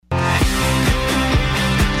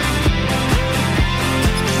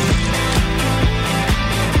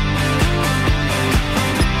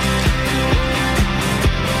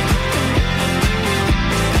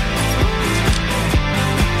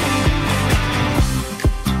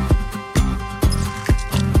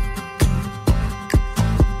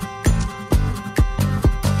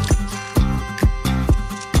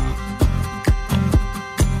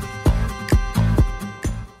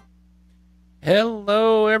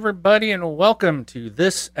everybody, and welcome to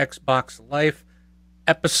this Xbox Life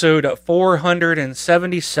episode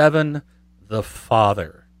 477, The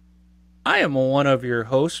Father. I am one of your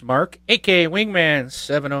hosts, Mark, aka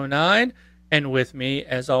Wingman709, and with me,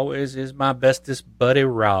 as always, is my bestest buddy,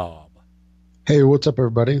 Rob. Hey, what's up,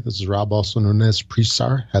 everybody? This is Rob, also known as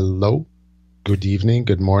Presar. Hello. Good evening,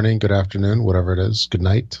 good morning, good afternoon, whatever it is. Good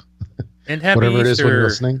night. And happy whatever Easter. It is when you're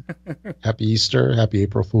listening. Happy Easter. Happy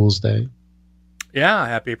April Fool's Day. Yeah,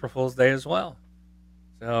 happy April Fool's Day as well.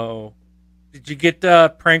 So, did you get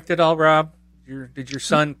pranked at all, Rob? Did your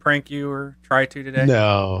son prank you or try to today?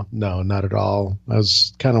 No, not at all. I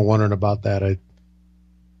was kind of wondering about that. I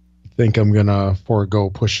think I'm going to forego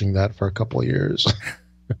pushing that for a couple of years.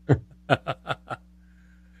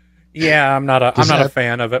 Yeah, I'm not a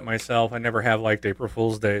fan of it myself. I never have liked April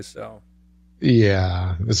Fool's Day, so.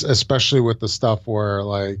 Yeah, especially with the stuff where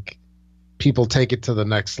like people take it to the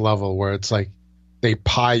next level where it's like they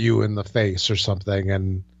pie you in the face or something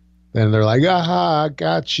and then they're like, aha, I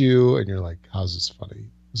got you, and you're like, how's this funny?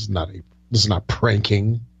 This is not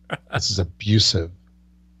pranking. This is abusive.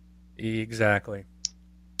 Exactly.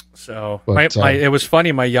 So But, it was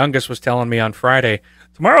funny. My youngest was telling me on Friday,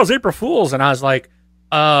 tomorrow's April Fool's, and I was like,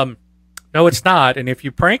 no, it's not. And if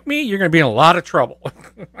you prank me, you're going to be in a lot of trouble.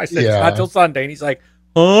 I said, It's not till Sunday. And he's like,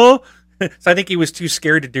 huh? So I think he was too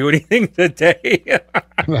scared to do anything today.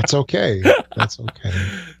 That's okay. That's okay.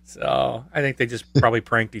 So I think they just probably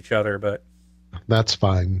pranked each other, but That's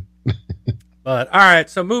fine. all right.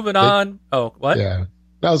 So moving on. Oh, what? Yeah.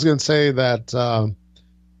 I was going to say that,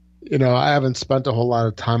 I haven't spent a whole lot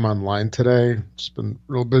of time online today. It's been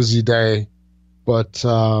a real busy day, but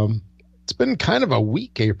it's been kind of a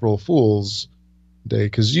weak April Fool's Day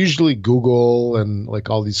because usually Google and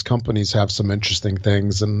like all these companies have some interesting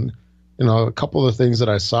things. And, a couple of the things that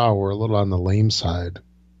I saw were a little on the lame side.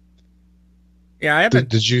 Yeah, I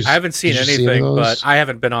haven't. I haven't seen anything, but I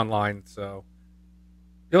haven't been online. So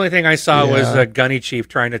the only thing I saw was Gunny Chief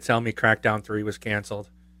trying to tell me Crackdown 3 was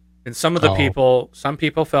canceled, and some of the some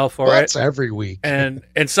people fell for it. That's every week. and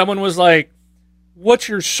someone was like, "What's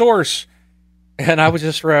your source?" And I was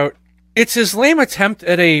just wrote, "It's his lame attempt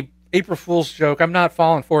at a April Fool's joke. I'm not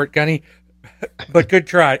falling for it, Gunny, but good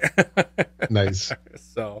try." Nice.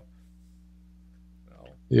 So.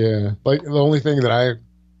 Yeah, like the only thing that I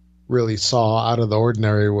really saw out of the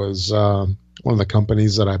ordinary was one of the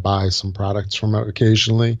companies that I buy some products from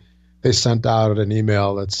occasionally. They sent out an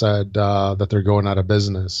email that said that they're going out of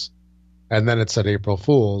business, and then it said April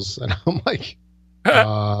Fools, and I'm like,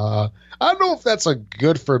 I don't know if that's a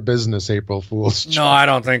good for business April Fools joke. No, I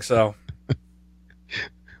don't think so.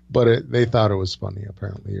 But they thought it was funny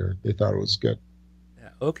apparently, or they thought it was good. Yeah,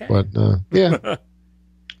 okay. But yeah.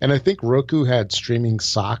 And I think Roku had streaming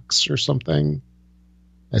socks or something.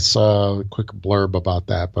 I saw a quick blurb about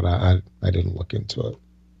that, but I didn't look into it.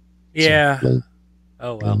 Yeah. So,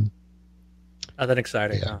 oh, well. Nothing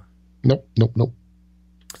exciting, yeah. huh? Nope.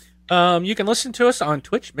 You can listen to us on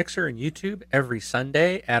Twitch, Mixer, and YouTube every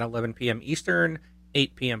Sunday at 11 p.m. Eastern,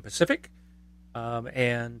 8 p.m. Pacific.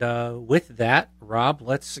 And with that, Rob,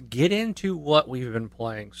 let's get into what we've been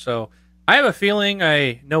playing. So I have a feeling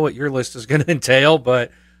I know what your list is going to entail, but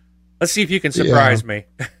let's see if you can surprise me.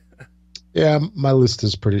 Yeah, my list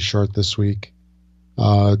is pretty short this week.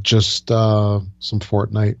 Just some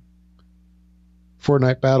Fortnite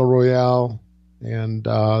Battle Royale, and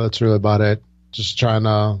that's really about it. Just trying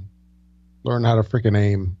to learn how to freaking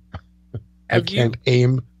aim. I can't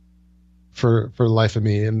aim for the life of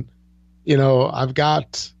me. And, I've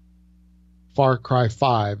got Far Cry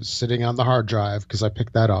 5 sitting on the hard drive because I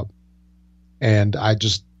picked that up. And I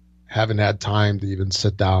just haven't had time to even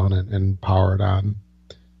sit down and power it on.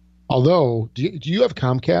 Although, do you have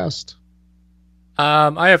Comcast?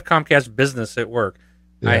 I have Comcast Business at work.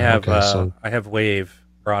 Yeah, I have Wave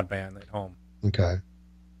broadband at home. Okay.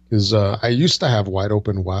 Because I used to have Wide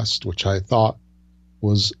Open West, which I thought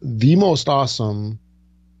was the most awesome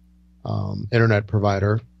internet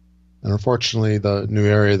provider. And unfortunately, the new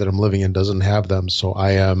area that I'm living in doesn't have them. So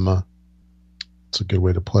I am, it's a good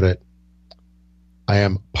way to put it, I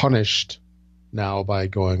am punished now by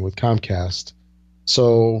going with Comcast.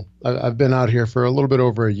 So I've been out here for a little bit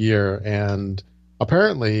over a year, and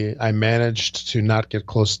apparently I managed to not get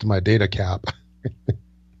close to my data cap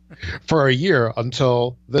for a year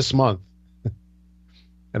until this month.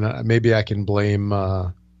 And maybe I can blame,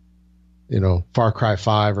 Far Cry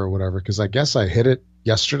 5 or whatever, because I guess I hit it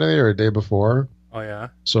yesterday or a day before. Oh, yeah?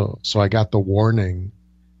 So I got the warning.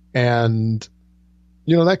 And,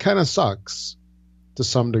 that kind of sucks to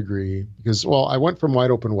some degree because, well, I went from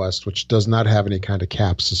Wide Open West, which does not have any kind of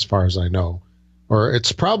caps as far as I know. Or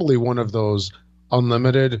it's probably one of those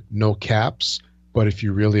unlimited, no caps, but if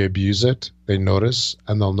you really abuse it, they notice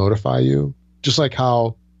and they'll notify you. Just like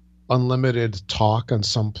how unlimited talk on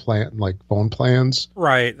some plan, like phone plans,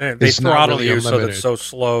 Right. They is not throttle really you so that's unlimited. so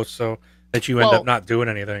slow so that you end up Well, not doing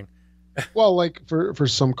anything. like for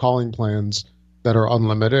some calling plans that are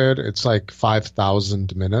unlimited, it's like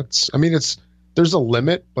 5,000 minutes. I mean, it's there's a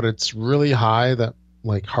limit, but it's really high that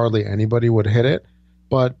like hardly anybody would hit it.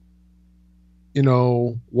 But 1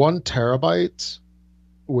 terabyte,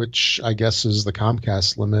 which I guess is the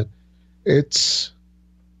Comcast limit, it's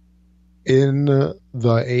in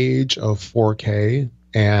the age of 4K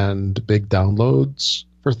and big downloads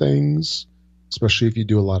for things, especially if you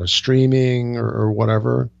do a lot of streaming or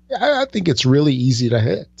whatever. I think it's really easy to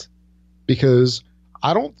hit because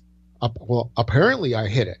I don't. Well, apparently I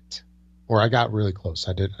hit it, or I got really close.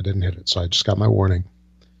 I did. I didn't hit it, so I just got my warning.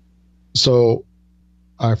 So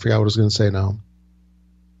I forgot what I was going to say now.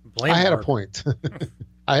 Blame I had a Mark. point.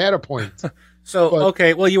 I had a point. So, But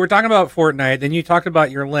okay, well, you were talking about Fortnite, then you talked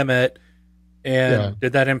about your limit, and yeah,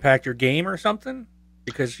 did that impact your game or something?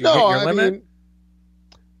 Because you hit no, your I limit? mean,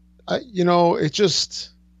 it just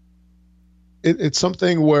it's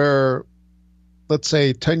something where, let's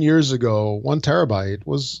say, 10 years ago, 1 terabyte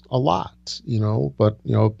was a lot, but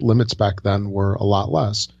limits back then were a lot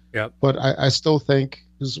less. Yep. But I still think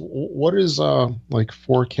is what is like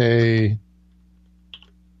 4K.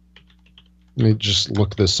 Let me just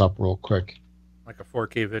look this up real quick. Like a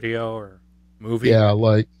 4K video or movie? Yeah,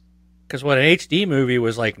 like Because what an HD movie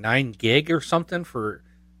was like 9 gig or something for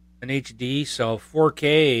an HD, so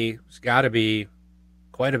 4K has got to be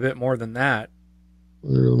quite a bit more than that.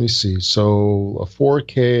 let me see. So a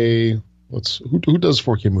 4K. Who does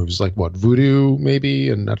 4K movies? Like what? Vudu maybe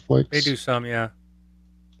and They do Netflix. some, yeah.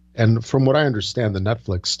 And from what I understand, the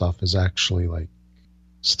Netflix stuff is actually like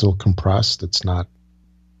still compressed. It's not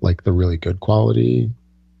like the really good quality.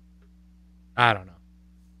 I don't know.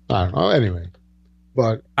 I don't know. Anyway,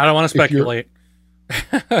 but I don't want to if you're speculate.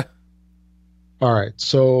 all right,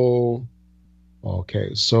 so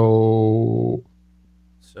okay, so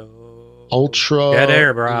So dead Ultra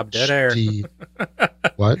air, Rob. Dead air. HD.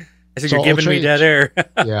 What? I said So you're giving Ultra me dead H, air.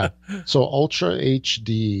 yeah. So Ultra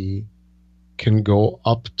HD can go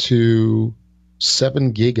up to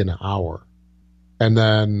 7 gig an hour, and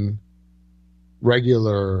then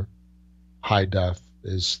regular high def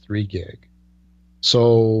is 3 gig.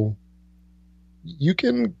 So you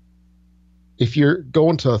can, if you're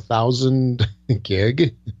going to 1,000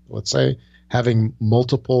 gig, let's say, having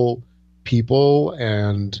multiple people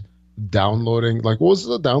and downloading, like what was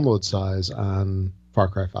the download size on Far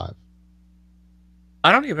Cry 5?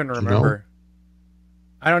 I don't even Do you know? remember.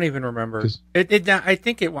 I don't even remember. 'Cause I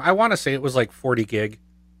think it. I want to say it was like 40 gig.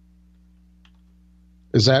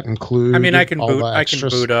 does that I mean, include all the I can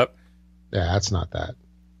extras? boot up. Yeah, that's not that.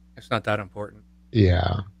 It's not that important.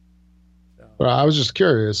 Yeah. So. But I was just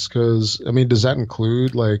curious because, I mean, does that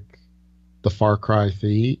include like the Far Cry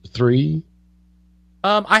 3?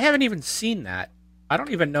 I haven't even seen that. I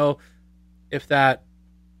don't even know if that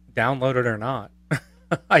downloaded or not.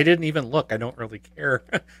 I didn't even look. I don't really care.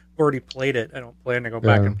 I've already played it. I don't plan to go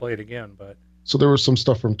back Yeah. and play it again. But So there was some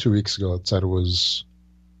stuff from 2 weeks ago that said it was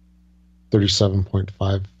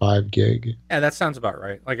 37.55 gig. yeah, that sounds about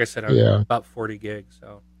right. Like I said, I was Yeah. about 40 gigs.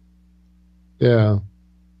 So Yeah.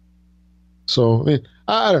 So, I mean,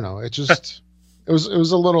 I don't know. It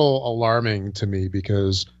was a little alarming to me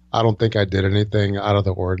because I don't think I did anything out of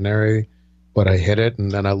the ordinary, but I hit it.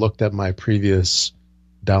 And then I looked at my previous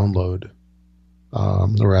download, or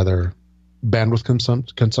rather bandwidth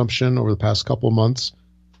consumption over the past couple of months.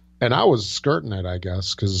 And I was skirting it, I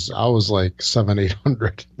guess, because I was like 700,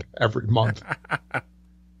 800 every month.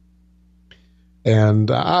 And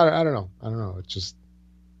I don't know. I don't know.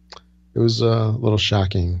 It was a little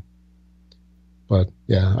shocking. But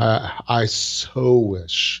yeah, I so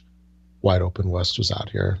wish Wide Open West was out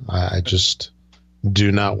here. I just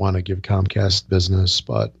do not want to give Comcast business,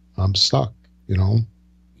 but I'm stuck,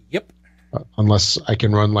 yep. unless I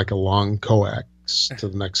can run like a long coax to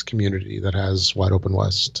the next community that has Wide Open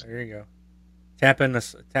West. There you go. Tap in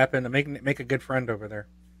this. Tap in. Make a good friend over there.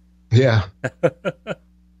 Yeah,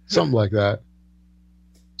 something like that.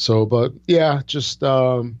 So, but yeah, just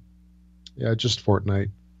Fortnite,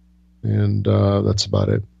 and that's about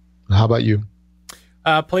it. How about you?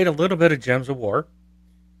 Played a little bit of Gems of War.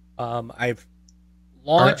 I've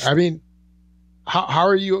launched. I mean, how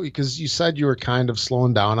are you? Because you said you were kind of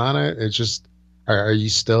slowing down on it. It's just, are you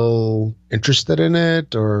still interested in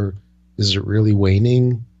it, or is it really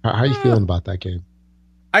waning? How are you feeling about that game?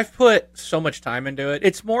 I've put so much time into it.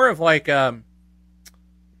 It's more of like I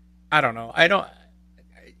don't know. I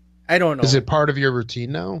I don't know. Is it part of your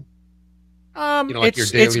routine now? Like your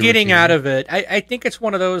It's daily getting out routine? of it. I think it's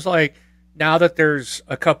one of those, like, now that there's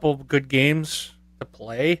a couple good games to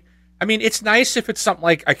play. I mean, it's nice if it's something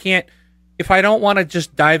like if I don't want to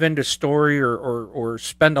just dive into story or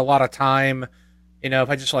spend a lot of time, if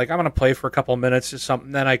I just like, I'm going to play for a couple minutes or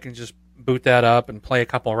something, then I can just boot that up and play a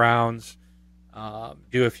couple rounds,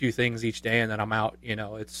 do a few things each day, and then I'm out.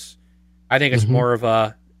 I think it's Hmm. more of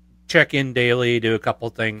a check in daily, do a couple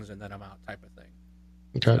things, and then I'm out type of thing.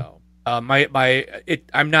 Okay. So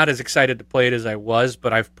I'm not as excited to play it as I was,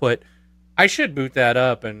 but I should boot that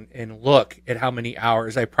up and look at how many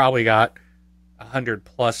hours I probably got. 100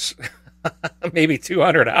 plus, maybe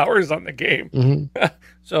 200 hours on the game. Hmm.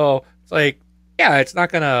 So it's like, yeah, it's not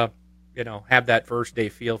gonna, have that first day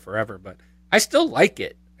feel forever, but I still like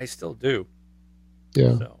it. I still do.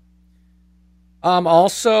 Yeah. So,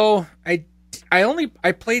 also,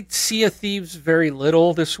 I played Sea of Thieves very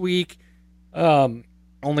little this week, um,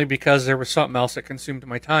 only because there was something else that consumed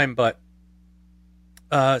my time. But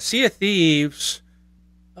Sea of Thieves,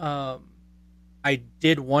 um, I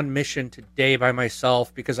did one mission today by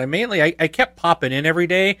myself because I kept popping in every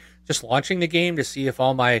day, just launching the game to see if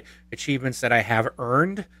all my achievements that I have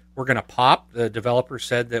earned were going to pop. The developer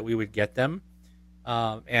said that we would get them,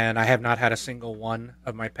 and I have not had a single one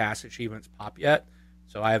of my past achievements pop yet.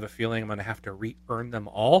 So I have a feeling I'm going to have to re-earn them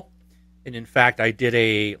all. And in fact, I did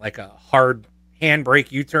a hard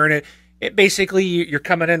handbrake U-turn. It basically, you're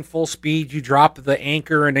coming in full speed, you drop the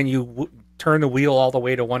anchor, and then you turn the wheel all the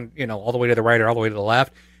way to all the way to the right or all the way to the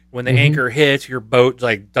left. When the Hmm. anchor hits, your boat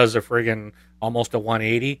like does a friggin' almost a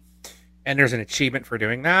 180. And there's an achievement for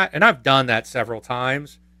doing that. And I've done that several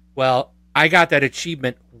times. Well, I got that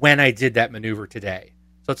achievement when I did that maneuver today.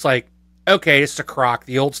 So it's like, okay, it's a crock.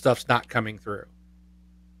 The old stuff's not coming through.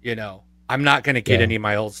 I'm not going to get Yeah. any of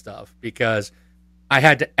my old stuff because I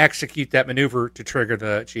had to execute that maneuver to trigger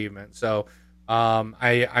the achievement. So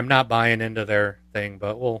I'm not buying into their thing,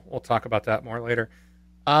 but we'll talk about that more later.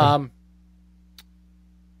 Okay. Um,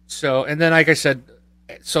 so and then like I said,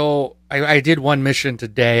 so I did one mission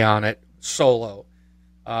today on it solo,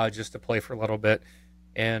 just to play for a little bit,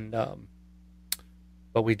 and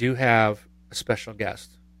but we do have a special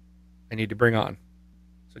guest I need to bring on.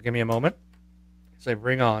 So give me a moment as I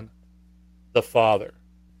bring on the father.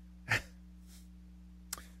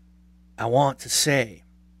 I want to say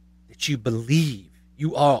that you believe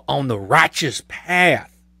you are on the righteous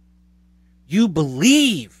path. You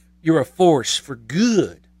believe you're a force for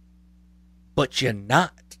good, but you're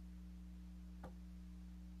not.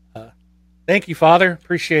 Thank you, Father.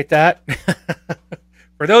 Appreciate that.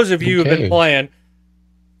 For those of you who have been Okay. playing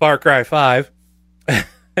Far Cry 5,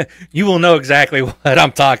 you will know exactly what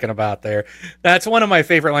I'm talking about there. That's one of my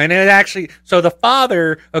favorite lines. And it actually, so the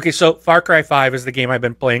father, okay, so Far Cry 5 is the game I've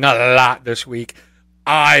been playing a lot this week.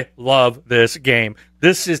 I love this game.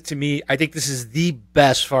 This is, to me, I think this is the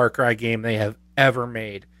best Far Cry game they have ever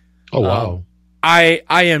made. Oh Um, wow. I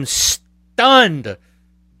am stunned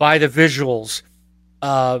by the visuals.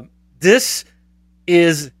 This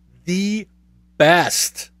is the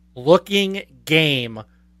best looking game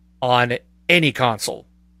on any console.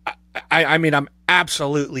 I mean, I'm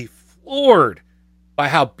absolutely floored by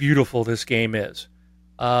how beautiful this game is.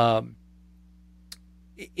 Um,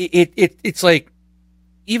 it's like,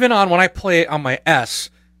 even on when I play it on my S,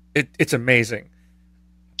 it's amazing.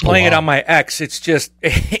 Oh Playing it on wow. my X, it's just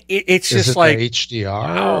it's Is just it the like, HDR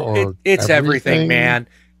wow, or it's everything, everything? man.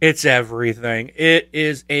 It's everything. It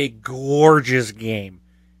is a gorgeous game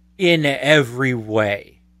in every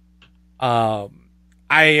way. I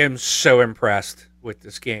am so impressed with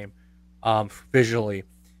this game, visually.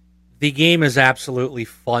 The game is absolutely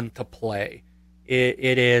fun to play.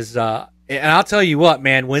 It is, and I'll tell you what,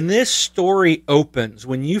 man. When this story opens,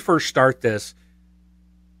 when you first start this,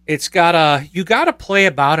 you gotta play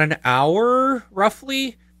about an hour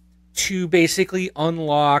roughly to basically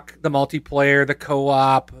unlock the multiplayer, the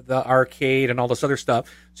co-op, the arcade, and all this other stuff.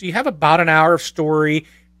 So you have about an hour of story.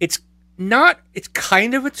 It's not. It's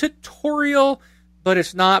kind of a tutorial, but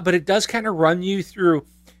it's not. But it does kind of run you through.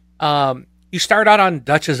 You start out on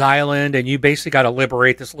Dutch's Island, and you basically got to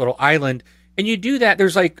liberate this little island. And you do that.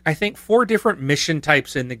 There's like, I think, 4 different mission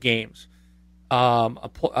types in the games. And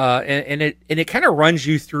it kind of runs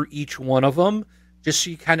you through each one of them, just so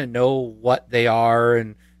you kind of know what they are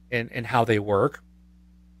and how they work.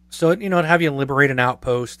 So to have you liberate an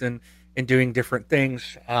outpost and doing different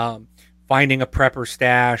things, finding a prepper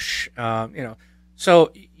stash,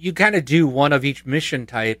 so you kind of do one of each mission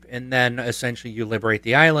type, and then essentially you liberate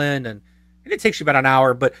the island, and it takes you about an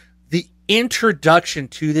hour. But the introduction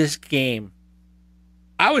to this game,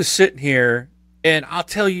 I was sitting here. And I'll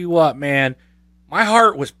tell you what, man, my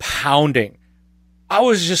heart was pounding. I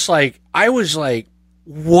was like,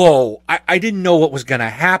 whoa, I didn't know what was going to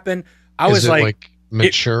happen. I Is was it like, like it,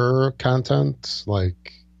 mature content,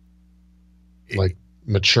 like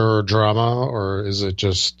mature drama, or is it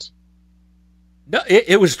just no,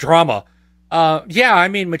 it was drama. Yeah, I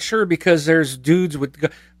mean, mature because there's dudes with,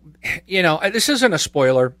 this isn't a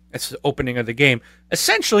spoiler. It's the opening of the game.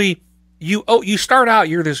 Essentially, you start out,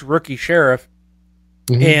 you're this rookie sheriff,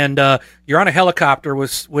 Mhm. and you're on a helicopter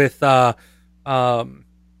with um,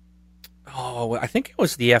 I think it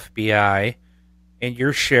was the FBI, and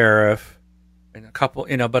you're sheriff, and a couple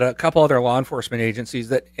other law enforcement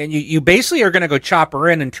agencies and you basically are going to go chop her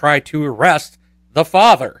in and try to arrest the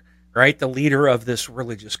father, right, the leader of this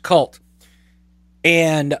religious cult,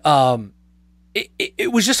 and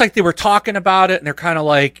it was just like they were talking about it, and they're kind of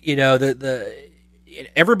like, the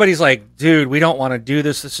everybody's like, dude, we don't want to do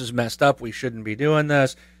this. This is messed up. We shouldn't be doing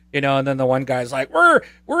this. And then the one guy's like, we're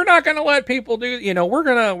not going to let people do, we're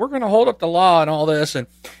going to hold up the law and all this. And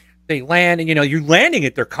they land, and, you're landing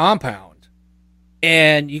at their compound,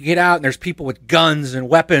 and you get out, and there's people with guns and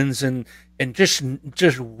weapons and just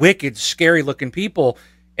wicked, scary looking people.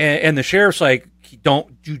 And the sheriff's like,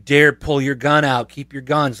 don't you dare pull your gun out. Keep your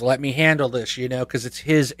guns. Let me handle this, because it's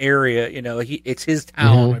his area, it's his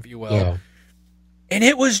town, if you will. Yeah. And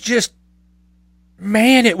it was just,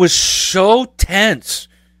 man, it was so tense.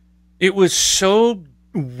 It was so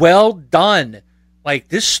well done. Like,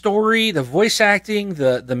 this story, the voice acting,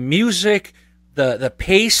 the music, the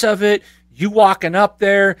pace of it, you walking up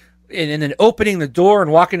there and then opening the door and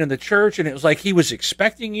walking in the church, and it was like he was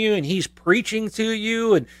expecting you and he's preaching to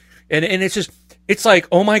you, and it's just, it's like,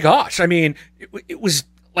 oh my gosh. I mean, it was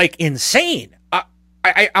like insane.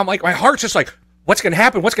 I'm like, my heart's just like, what's going to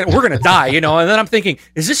happen? We're going to die, And then I'm thinking,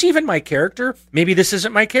 is this even my character? Maybe this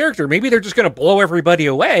isn't my character. Maybe they're just going to blow everybody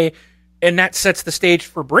away, and that sets the stage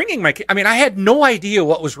for bringing I had no idea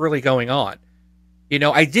what was really going on.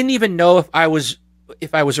 I didn't even know if I was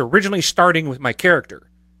originally starting with my character.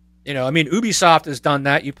 Ubisoft has done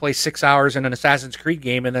that. You play 6 hours in an Assassin's Creed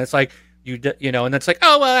game, and then it's like, and it's like,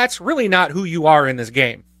 oh, well, that's really not who you are in this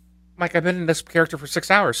game. Like, I've been in this character for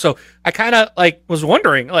 6 hours. So I kind of was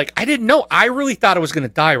wondering, I didn't know. I really thought I was going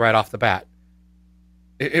to die right off the bat.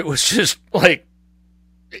 It was just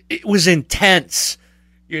it was intense.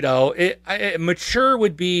 Mature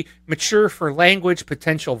would be mature for language,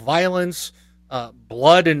 potential violence,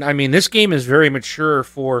 blood. And I mean, this game is very mature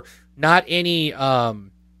for not really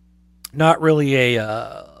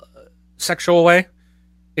a sexual way.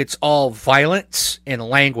 It's all violence and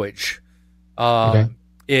language. Okay.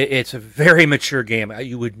 It's a very mature game.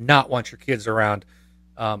 You would not want your kids around.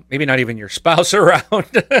 Maybe not even your spouse around.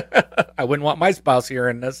 I wouldn't want my spouse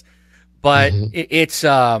hearing this. But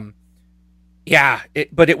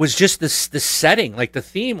but it was just the setting, like the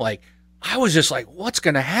theme. I was just like, what's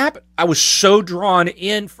going to happen? I was so drawn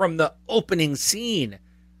in from the opening scene.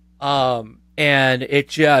 And it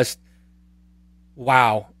just,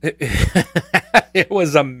 wow. It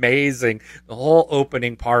was amazing. The whole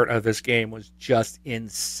opening part of this game was just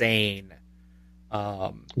insane.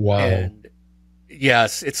 Wow. And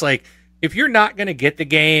yes, it's like, if you're not going to get the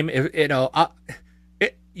game,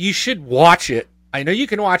 you should watch it. I know you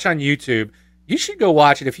can watch on YouTube. You should go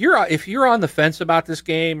watch it. If you're on the fence about this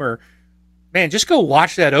game, or, man, just go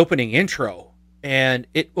watch that opening intro, and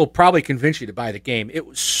it will probably convince you to buy the game. It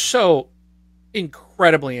was so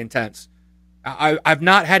incredibly intense. I've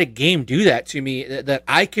not had a game do that to me that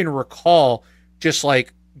I can recall, just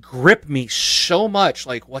grip me so much,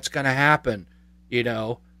 what's going to happen, and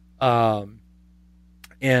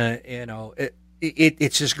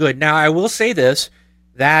it's just good. Now, I will say this,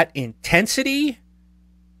 that intensity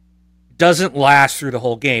doesn't last through the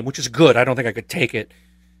whole game, which is good. I don't think I could take it.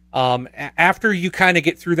 After you kind of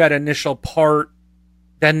get through that initial part,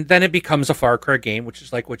 then it becomes a Far Cry game, which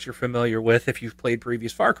is like what you're familiar with if you've played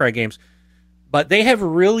previous Far Cry games. But they have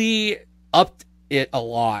really upped it a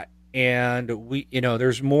lot, and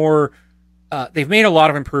there's more. They've made a lot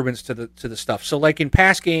of improvements to the stuff. So, like in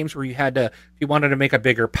past games where if you wanted to make a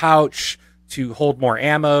bigger pouch to hold more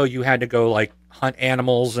ammo, you had to go hunt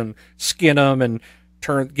animals and skin them and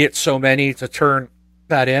get so many to turn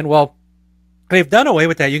that in. Well, they've done away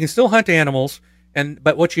with that. You can still hunt animals,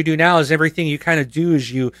 but what you do now is everything you kind of do is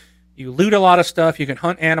you loot a lot of stuff. You can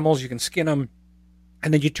hunt animals, you can skin them,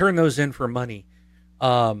 and then you turn those in for money.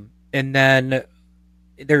 And then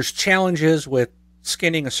there's challenges with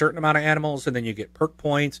skinning a certain amount of animals, and then you get perk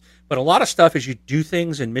points. But a lot of stuff, as you do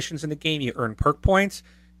things and missions in the game, you earn perk points.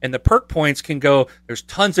 And the perk points can go, there's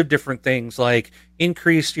tons of different things like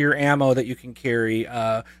increase your ammo that you can carry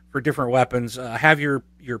for different weapons. Have your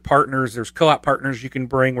partners, there's co-op partners you can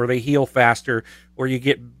bring where they heal faster, or you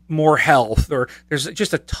get more health, or there's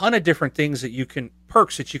just a ton of different things that you can,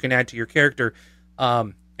 perks that you can add to your character.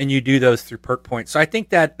 And you do those through perk points. So I think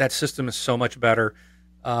that system is so much better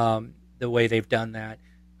the way they've done that.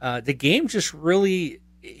 The game just really,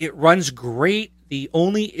 it runs great. The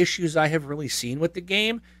only issues I have really seen with the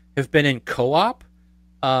game have been in co-op.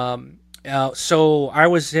 So I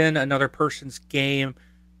was in another person's game,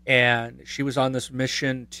 and she was on this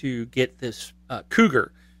mission to get this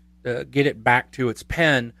cougar, get it back to its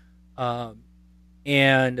pen.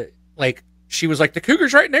 And like, she was like, the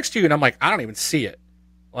cougar's right next to you. And I'm like, I don't even see it.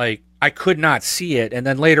 Like, I could not see it. And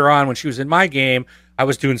then later on, when she was in my game, I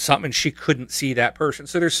was doing something and she couldn't see that person.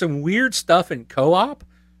 So there's some weird stuff in co-op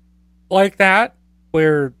like that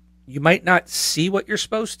where you might not see what you're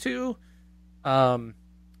supposed to.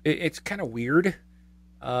 It's kind of weird.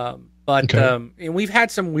 But okay. And we've had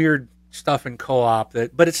some weird stuff in co-op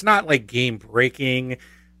but it's not like game breaking.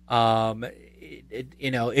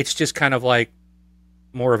 It's just kind of like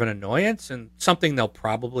more of an annoyance and something they'll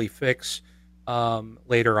probably fix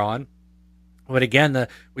later on. But again,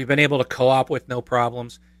 we've been able to co-op with no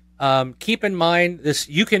problems. Keep in mind this,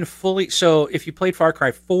 you can fully, so if you played Far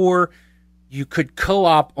Cry 4, you could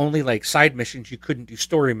co-op only like side missions. You couldn't do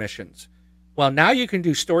story missions. Well, now you can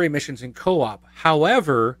do story missions in co-op.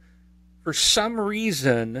 However, for some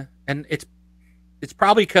reason, and it's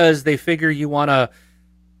probably because they figure you want to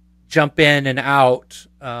jump in and out,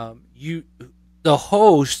 the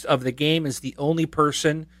host of the game is the only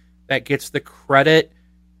person that gets the credit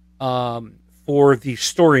for the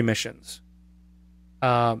story missions.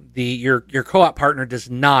 Your co-op partner does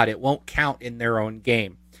not. It won't count in their own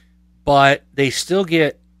game. But they still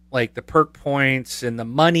get like the perk points and the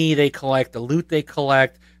money they collect, the loot they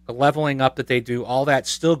collect, the leveling up that they do, all that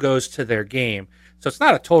still goes to their game. So it's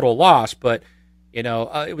not a total loss, but it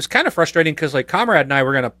was kind of frustrating because like Comrade and I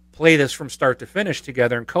were going to play this from start to finish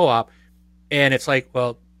together in co-op. And it's like,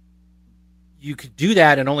 well, you could do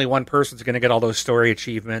that and only one person's going to get all those story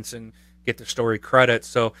achievements and get the story credits.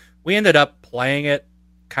 So we ended up playing it,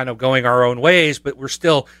 kind of going our own ways, but we're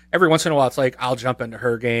still, every once in a while, it's like, I'll jump into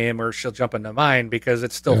her game or she'll jump into mine because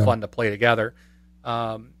it's still fun to play together.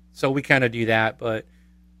 So we kind of do that, but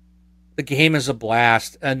the game is a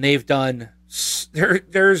blast, and they've done,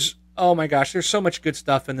 there's, oh my gosh, there's so much good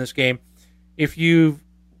stuff in this game. If you've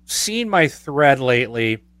seen my thread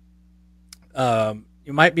lately,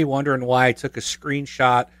 you might be wondering why I took a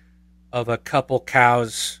screenshot of a couple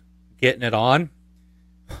cows getting it on.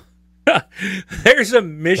 There's a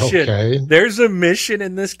mission. Okay. There's a mission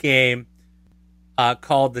in this game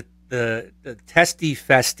called the Testy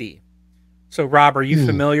Festy. So, Rob, are you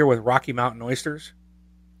familiar with Rocky Mountain oysters?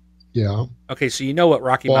 Yeah. Okay, so you know what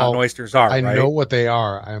Rocky Mountain oysters are, right? I know what they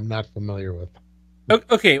are. I am not familiar with them.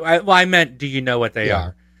 Okay, I meant, do you know what they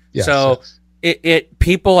are? Yes, so, yes.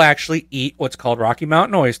 People actually eat what's called Rocky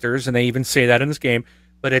Mountain oysters, and they even say that in this game,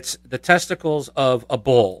 but it's the testicles of a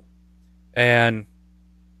bull. And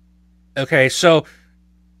okay, so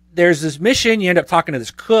there's this mission. You end up talking to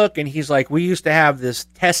this cook, and he's like, we used to have this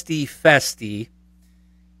Testy Festy,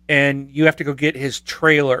 and you have to go get his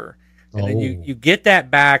trailer. And then you get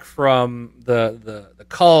that back from the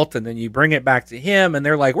cult, and then you bring it back to him, and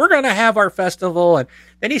they're like, we're going to have our festival. And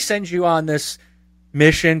then he sends you on this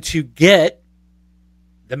mission to get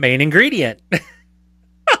the main ingredient.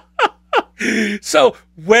 So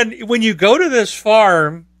when you go to this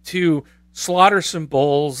farm to slaughter some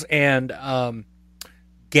bulls and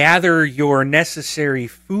gather your necessary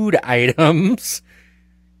food items,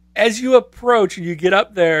 as you approach and you get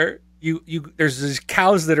up there, there's these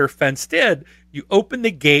cows that are fenced in. You open the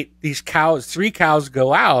gate, these cows, 3 cows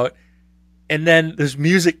go out, and then this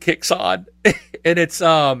music kicks on, and it's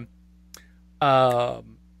if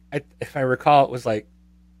I recall, it was like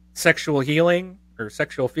sexual healing or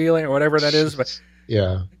sexual feeling or whatever that is, but.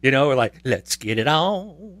 Yeah. We're like, let's get it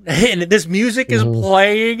on. And this music is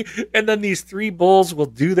playing, and then these 3 bulls will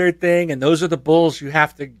do their thing, and those are the bulls you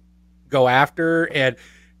have to go after. And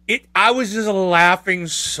I was just laughing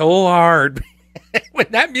so hard. When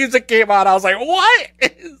that music came on, I was like, what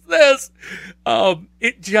is this?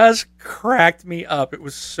 It just cracked me up. It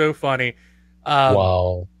was so funny.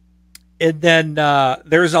 Wow. And then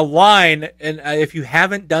there's a line, and if you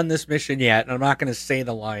haven't done this mission yet, and I'm not going to say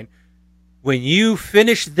the line, when you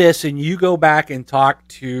finish this and you go back and talk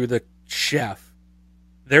to the chef,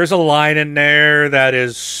 there's a line in there that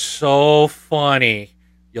is so funny.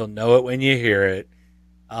 You'll know it when you hear it.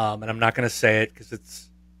 And I'm not going to say it because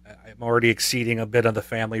I'm already exceeding a bit of the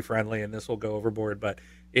family friendly, and this will go overboard, but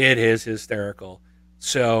it is hysterical.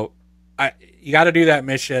 So you got to do that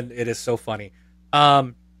mission. It is so funny.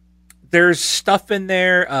 Um, there's stuff in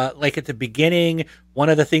there, like at the beginning. One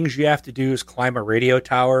of the things you have to do is climb a radio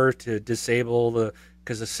tower to disable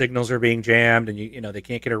because the signals are being jammed, and you know they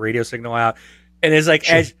can't get a radio signal out. And it's like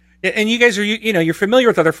Sure. and you guys are you're familiar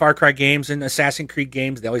with other Far Cry games and Assassin's Creed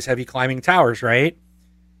games. They always have you climbing towers, right?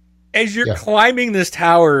 As you're Yeah. climbing this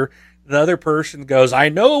tower, the other person goes, "I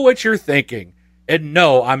know what you're thinking. And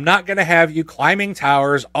no, I'm not going to have you climbing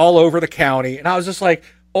towers all over the county." And I was just like,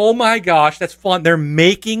 oh my gosh, that's fun. They're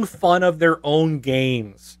making fun of their own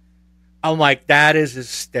games. I'm like, that is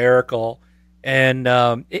hysterical. And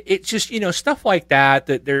it's just, stuff like that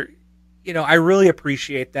they're, I really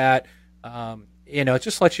appreciate that. It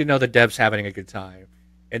just lets you know the devs having a good time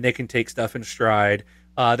and they can take stuff in stride.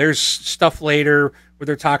 There's stuff later where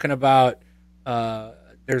they're talking about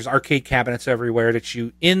there's arcade cabinets everywhere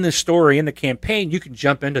that in the story, in the campaign, you can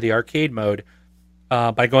jump into the arcade mode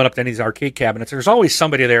by going up to any of these arcade cabinets. There's always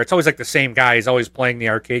somebody there. It's always like the same guy. He's always playing the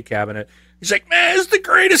arcade cabinet. He's like, man, this is the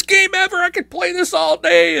greatest game ever. I could play this all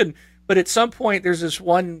day. But at some point, there's this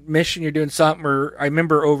one mission you're doing something, or I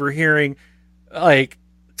remember overhearing like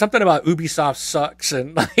something about Ubisoft sucks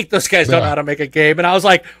and like those guys don't know how to make a game. And I was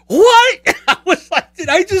like, what? I was like, did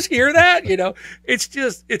I just hear that?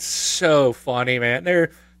 It's so funny, man.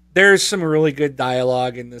 There's some really good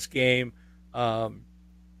dialogue in this game. But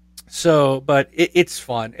it's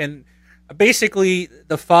fun. And basically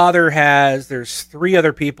the father there's three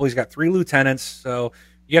other people. He's got three lieutenants. So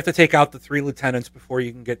you have to take out the three lieutenants before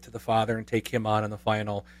you can get to the father and take him on in the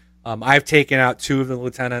final. I've taken out two of the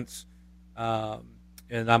lieutenants.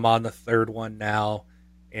 And I'm on the third one now.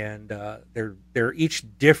 And they're each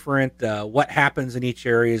different. What happens in each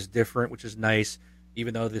area is different, which is nice,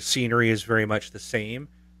 even though the scenery is very much the same.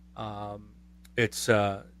 It's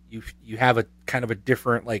you have a kind of a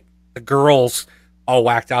different, like the girls all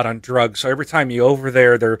whacked out on drugs. So every time you over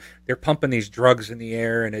there, they're pumping these drugs in the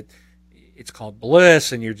air, and it's called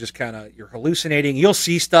bliss, and you're just you're hallucinating. You'll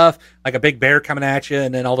see stuff like a big bear coming at you,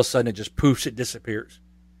 and then all of a sudden it just poofs, it disappears.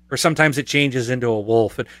 Or sometimes it changes into a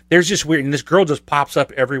wolf. And there's just weird, and this girl just pops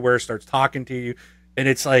up everywhere, starts talking to you, and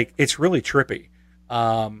it's like it's really trippy.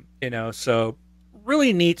 So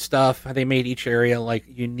really neat stuff. They made each area like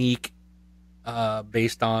unique,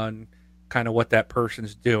 based on kind of what that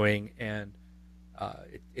person's doing, and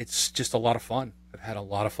it's just a lot of fun. I've had a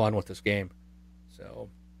lot of fun with this game. So,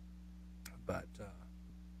 but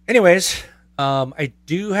anyways, I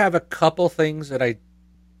do have a couple things that I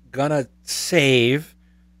gonna save.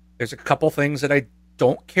 There's a couple things that I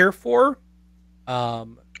don't care for.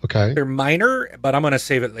 Okay. They're minor, but I'm gonna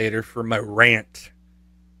save it later for my rant.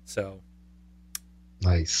 So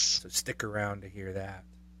nice. So stick around to hear that.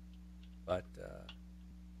 But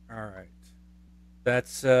all right.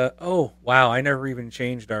 That's oh wow, I never even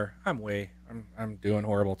changed I'm doing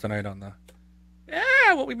horrible tonight on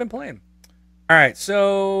what we've been playing. All right,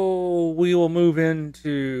 so we will move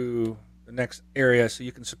into the next area, so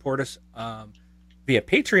you can support us via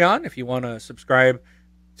Patreon if you want to subscribe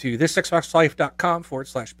to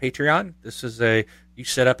thisxboxlife.com/Patreon. This is you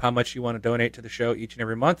set up how much you want to donate to the show each and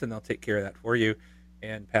every month, and they'll take care of that for you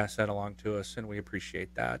and pass that along to us, and we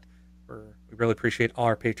appreciate that. We really appreciate all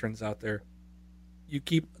our patrons out there. You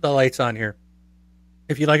keep the lights on here.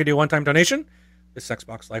 If you'd like to do a one-time donation,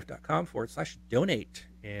 thisxboxlife.com/donate,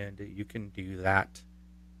 and you can do that.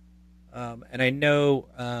 And I know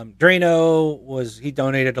Drano he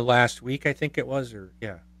donated last week, I think it was, 2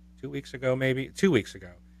 weeks ago, maybe 2 weeks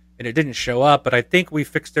ago, and it didn't show up, but I think we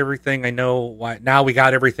fixed everything. I know why. Now we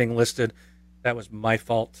got everything listed. That was my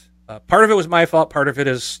fault. Part of it was my fault. Part of it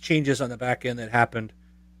is changes on the back end that happened,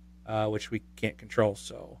 which we can't control.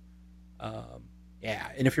 So,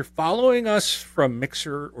 and if you're following us from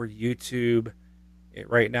Mixer or YouTube,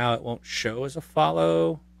 right now it won't show as a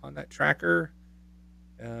follow on that tracker.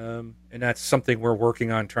 And that's something we're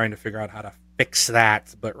working on, trying to figure out how to fix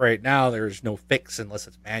that. But right now there's no fix unless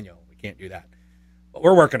it's manual. We can't do that. But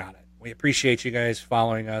we're working on it. We appreciate you guys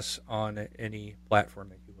following us on any platform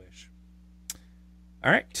that you wish.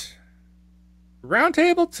 All right.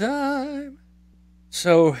 Roundtable time.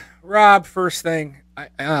 So, Rob, first thing,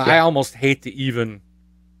 I almost hate to even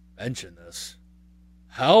mention this.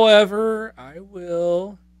 However, I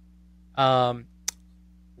will.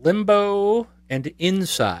 Limbo and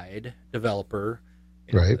Inside developer,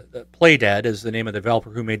 right? The Playdead is the name of the developer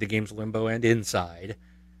who made the games Limbo and Inside.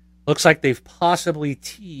 Looks like they've possibly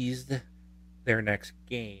teased their next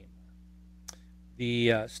game.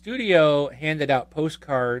 The studio handed out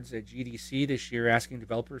postcards at GDC this year asking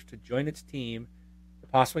developers to join its team to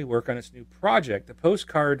possibly work on its new project. The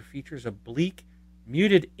postcard features a bleak,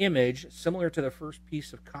 muted image similar to the first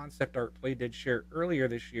piece of concept art Play did share earlier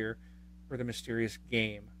this year for the mysterious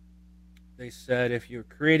game. They said, if you're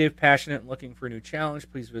creative, passionate, and looking for a new challenge,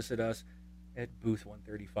 please visit us at booth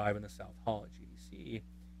 135 in the South Hall at GDC.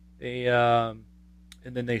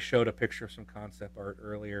 And then they showed a picture of some concept art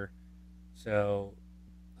earlier. So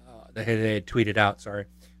they had tweeted out, sorry.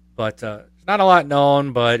 But it's not a lot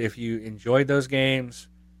known, but if you enjoyed those games,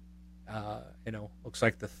 looks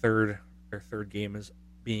like their third game is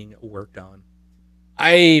being worked on.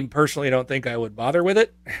 I personally don't think I would bother with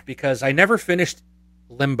it because I never finished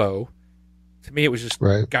Limbo. To me, it was just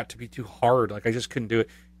got to be too hard. Like, I just couldn't do it.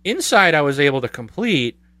 Inside, I was able to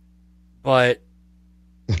complete, but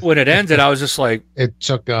when it ended, I was just like... It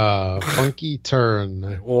took a funky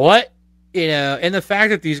turn. What? And the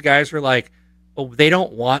fact that these guys were like, oh, they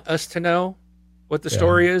don't want us to know what the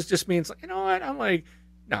story is just means, you know what? I'm like,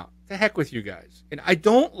 no, to heck with you guys. And I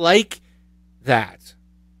don't like that.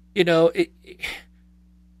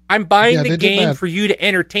 I'm buying the game for you to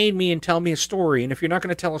entertain me and tell me a story. And if you're not going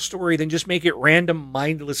to tell a story, then just make it random,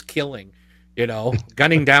 mindless killing,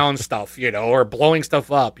 gunning down stuff, or blowing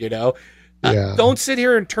stuff up, Don't sit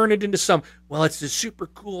here and turn it into it's a super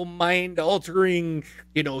cool, mind-altering,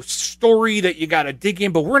 story that you got to dig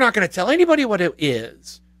in, but we're not going to tell anybody what it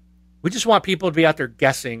is. We just want people to be out there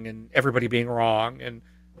guessing and everybody being wrong. And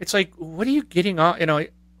it's like, what are you getting on?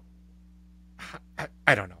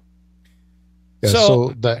 I don't know. Yeah,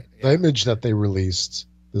 so the image that they released,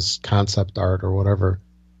 this concept art or whatever,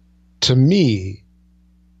 to me,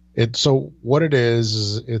 what it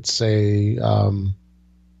is it's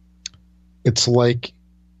it's like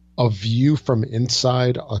a view from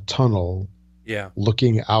inside a tunnel,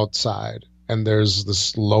 looking outside, and there's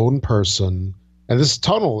this lone person, and this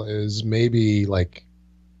tunnel is maybe like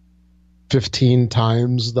 15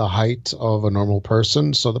 times the height of a normal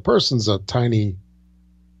person. So the person's a tiny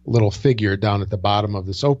little figure down at the bottom of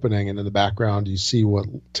this opening, and in the background you see what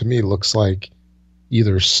to me looks like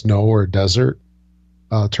either snow or desert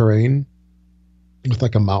terrain with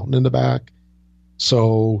like a mountain in the back.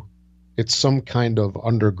 So it's some kind of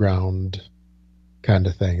underground kind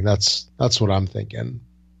of thing. That's what I'm thinking.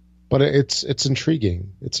 But it's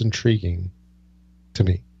intriguing. It's intriguing to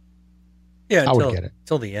me. Yeah, I would get it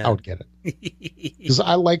till the end. I would get it because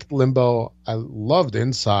I liked Limbo. I loved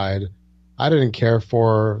Inside. I didn't care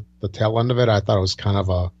for the tail end of it. I thought it was kind of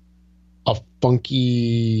a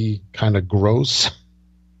funky, kind of gross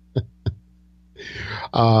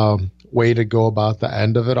way to go about the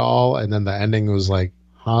end of it all. And then the ending was like,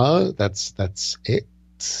 huh? That's it.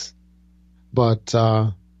 But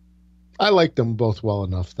I liked them both well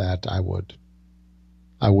enough that I would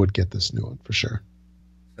get this new one for sure.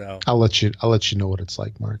 So I'll let you know what it's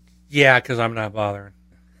like, Mark. Yeah, because I'm not bothering.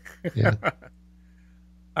 Yeah.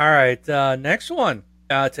 All right, next one.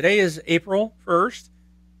 Today is April 1st,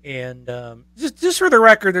 and just for the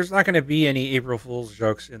record, there's not going to be any April Fool's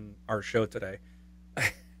jokes in our show today.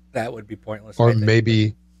 That would be pointless. Or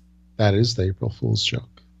maybe that is the April Fool's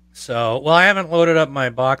joke. So, I haven't loaded up my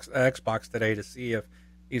Xbox today to see if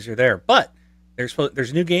these are there, but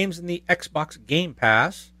there's new games in the Xbox Game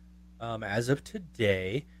Pass as of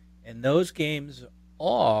today, and those games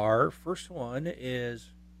are, first one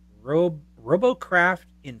is Robocraft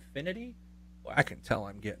Infinity. Well, I can tell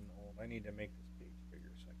I'm getting old. I need to make this page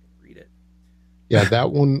bigger so I can read it. Yeah,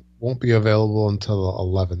 that one won't be available until the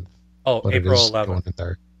 11th. Oh, April 11th. Going in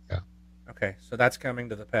there. Yeah. Okay, so that's coming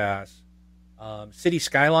to the pass. City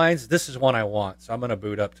Skylines. This is one I want, so I'm going to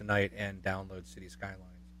boot up tonight and download City Skylines.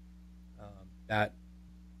 That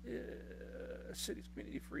City's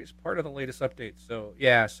community free is part of the latest update. So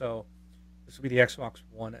this will be the Xbox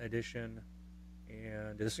One edition.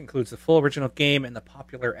 And this includes the full original game and the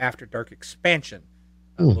popular After Dark expansion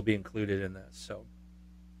will be included in this. So,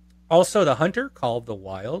 also the Hunter Call of the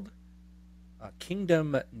Wild,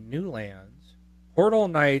 Kingdom New Lands, Portal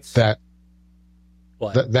Knights. That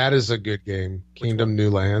is a good game. Kingdom New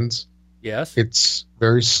Lands. Yes. It's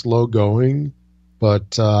very slow going,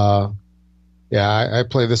 but I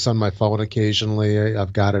play this on my phone occasionally.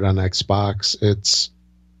 I've got it on Xbox. It's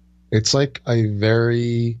like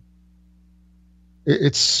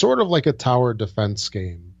it's sort of like a tower defense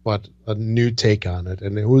game, but a new take on it,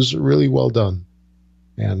 and it was really well done.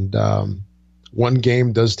 And one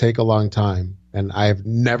game does take a long time, and I've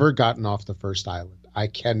never gotten off the first island. I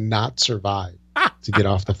cannot survive to get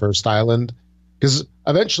off the first island, because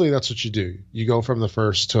eventually that's what you do. You go from the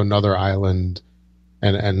first to another island,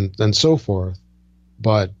 and so forth.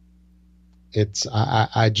 But I'm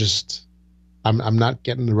not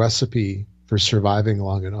getting the recipe for surviving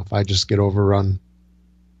long enough. I just get overrun.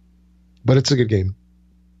 but it's a good game.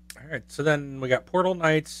 All right, so then we got Portal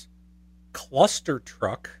Knights, Cluster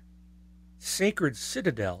Truck, Sacred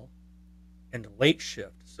Citadel, and Late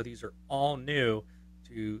Shift. So these are all new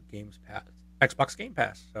to Games Pass, Xbox Game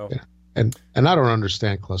Pass. So Yeah. And I don't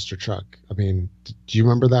understand Cluster Truck. I mean, do you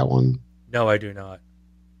remember that one? no, I do not.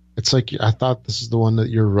 It's like I thought this is the one that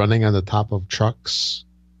you're running on the top of trucks,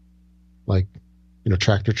 like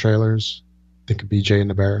tractor trailers. Think of BJ and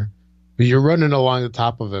the Bear, but you're running along the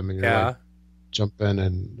top of them and you're Yeah, like jumping,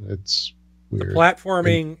 and it's the weird.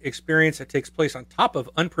 platforming experience that takes place on top of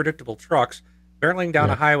unpredictable trucks, barreling down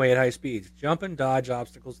Yeah, a highway at high speeds. Jump and dodge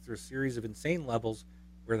obstacles through a series of insane levels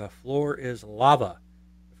where the floor is lava.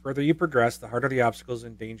 The further you progress, the harder the obstacles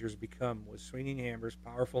and dangers become, with swinging hammers,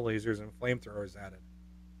 powerful lasers, and flamethrowers added.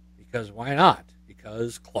 Because why not?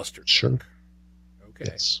 Because Cluster sure. Truck. Okay.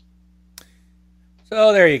 Yes.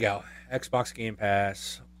 So there you go. Xbox Game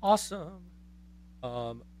Pass. Awesome.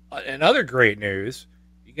 And other great news.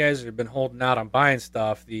 You guys have been holding out on buying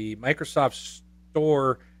stuff. The Microsoft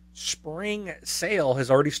Store spring sale has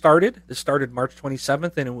already started. This started March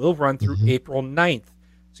 27th and it will run through Mhm. April 9th.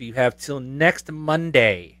 So you have till next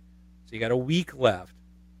Monday. So you got a week left.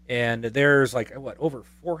 And there's over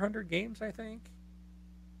 400 games, I think.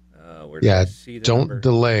 Where did I Yeah. see the Don't number?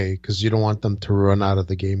 delay because you don't want them to run out of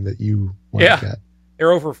the game that you want Yeah. to get. There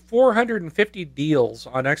are over 450 deals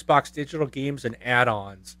on Xbox digital games and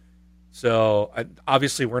add-ons. So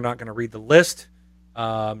obviously, we're not going to read the list.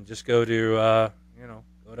 Just go to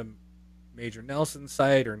go to Major Nelson's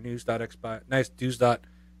site or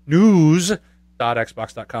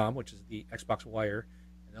news.xbox.com, which is the Xbox Wire,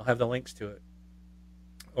 and they'll have the links to it.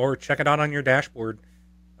 Or check it out on your dashboard.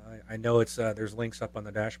 I know it's there's links up on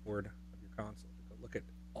the dashboard of your console. Go look at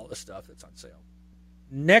all the stuff that's on sale.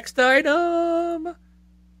 Next item.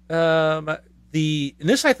 And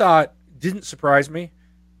this I thought didn't surprise me,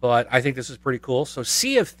 but I think this is pretty cool. So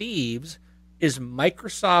Sea of Thieves is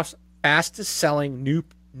Microsoft's fastest selling new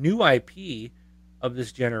IP of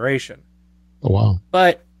this generation. Oh wow.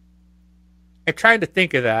 But I tried to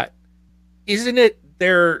think of that. Isn't it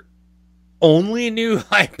their only new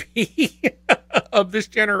IP of this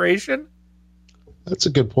generation? That's a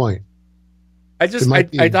good point. I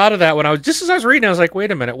thought of that when I was reading. I was like, wait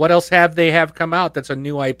a minute, what else have they come out that's a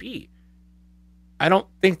new IP? I don't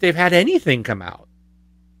think they've had anything come out.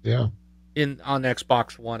 Yeah. On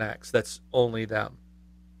Xbox One X that's only them.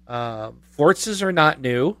 Forzas are not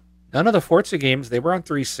new. None of the Forza games, they were on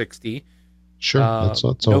 360. Sure. That's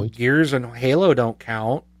no all. Gears and Halo don't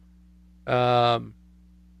count. I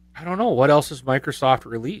don't know what else has Microsoft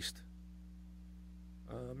released.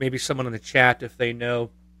 Maybe someone in the chat if they know.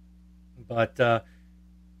 But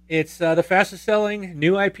it's the fastest selling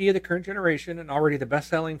new IP of the current generation and already the best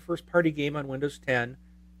selling first party game on Windows 10.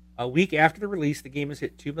 A week after the release, the game has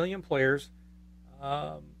hit 2 million players.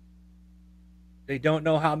 They don't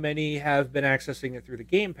know how many have been accessing it through the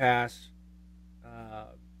Game Pass,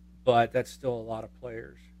 but that's still a lot of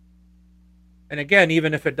players. And again,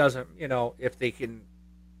 even if it doesn't, if they can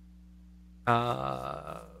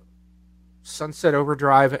Sunset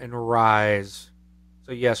Overdrive and Rise.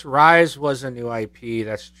 So yes, Rise was a new IP.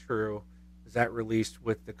 That's true. That released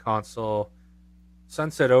with the console.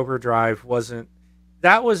 Sunset Overdrive wasn't.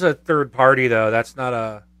 That was a third party though. That's not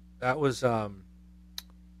a. That was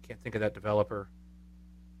can't think of that developer.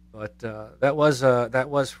 But that was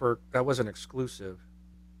an exclusive.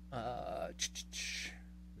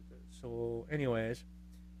 So, anyways,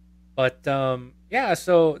 but yeah.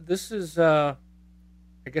 So this is I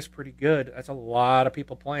guess pretty good. That's a lot of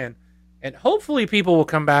people playing. And hopefully people will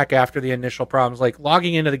come back after the initial problems, like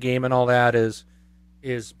logging into the game and all that is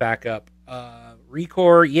back up.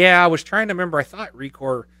 Recore, yeah, I was trying to remember. I thought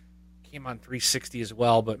Recore came on 360 as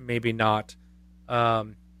well, but maybe not.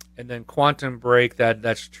 And then Quantum Break,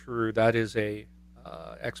 that's true. That is a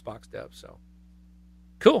Xbox dev. So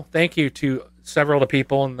cool. Thank you to several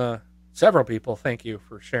people. Thank you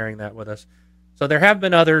for sharing that with us. So there have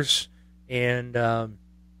been others, and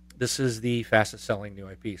this is the fastest selling new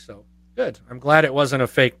IP. So. Good. I'm glad it wasn't a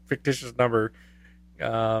fictitious number.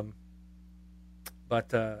 But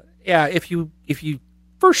yeah, if you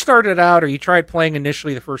first started out or you tried playing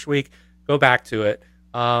initially the first week, go back to it.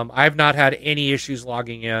 I've not had any issues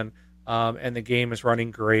logging in, and the game is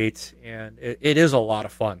running great, and it is a lot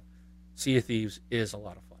of fun. Sea of Thieves is a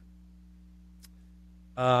lot of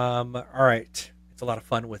fun. All right, it's a lot of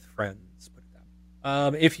fun with friends. Put it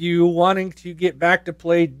down. If you wanting to get back to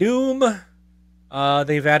play Doom.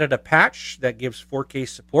 They've added a patch that gives 4K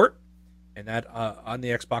support, and that on the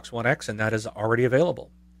Xbox One X, and that is already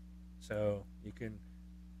available. So you can,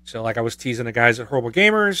 like I was teasing the guys at Horrible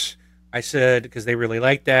Gamers, I said, because they really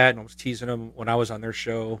liked that, and I was teasing them when I was on their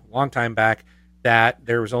show a long time back, that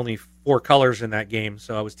there was only 4 colors in that game.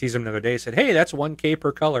 So I was teasing them the other day. I said, hey, that's 1K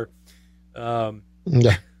per color.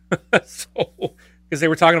 Yeah. So, because they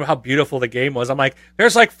were talking about how beautiful the game was. I'm like,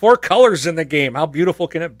 there's like 4 colors in the game. How beautiful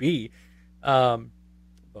can it be?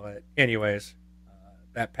 But anyways,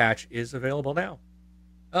 that patch is available now.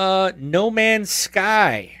 No Man's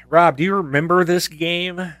Sky. Rob, do you remember this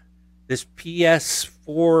game? This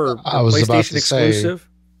PS4 I was about PlayStation to say, exclusive?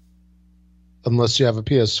 unless you have a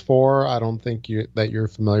PS4, I don't think you're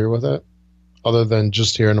familiar with it, other than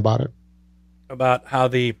just hearing about it. About how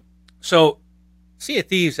so Sea of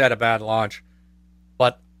Thieves had a bad launch,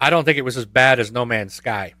 but I don't think it was as bad as No Man's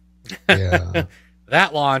Sky. Yeah.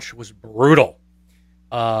 That launch was brutal.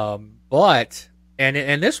 But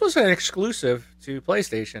this was an exclusive to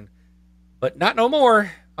PlayStation, but not no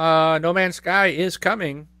more. No Man's Sky is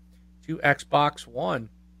coming to Xbox One.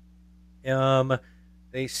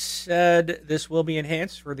 They said this will be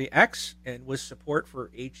enhanced for the X and with support for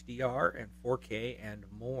HDR and 4K and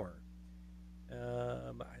more.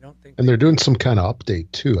 I don't think, And they're doing some kind of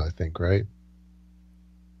update too, I think, right?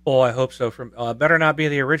 Oh, I hope so. From better not be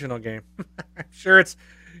the original game. I'm sure it's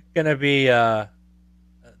gonna be the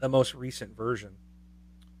most recent version.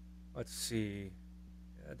 Let's see.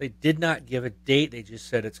 They did not give a date. They just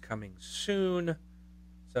said it's coming soon.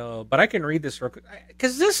 So, but I can read this real quick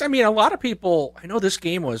because this. I mean, a lot of people. I know this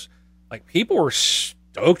game was like people were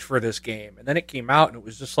stoked for this game, and then it came out and it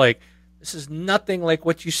was just like this is nothing like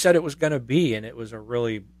what you said it was going to be, and it was a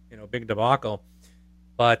really big debacle.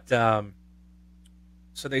 But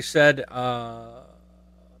so they said,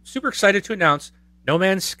 super excited to announce No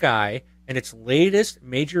Man's Sky and its latest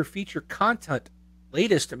major feature content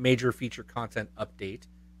update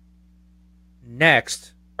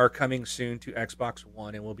next are coming soon to Xbox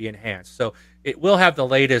One and will be enhanced. So it will have the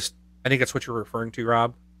latest. I think that's what you're referring to,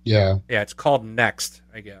 Rob. Yeah. Yeah, it's called Next,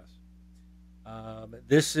 I guess.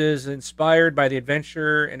 This is inspired by the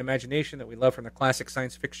adventure and imagination that we love from the classic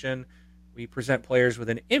science fiction. We present players with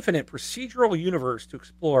an infinite procedural universe to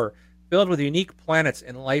explore, filled with unique planets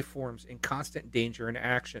and life forms in constant danger and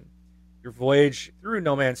action. Your voyage through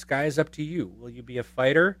No Man's Sky is up to you. Will you be a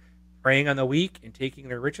fighter, preying on the weak and taking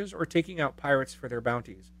their riches, or taking out pirates for their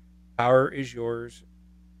bounties? Power is yours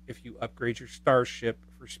if you upgrade your starship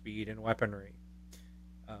for speed and weaponry.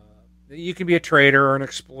 You can be a trader or an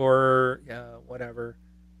explorer, whatever.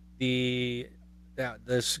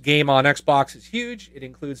 This game on Xbox is huge. It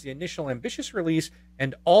includes the initial ambitious release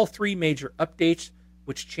and all 3 major updates,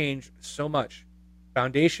 which changed so much.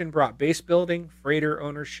 Foundation brought base building, freighter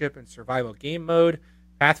ownership, and survival game mode.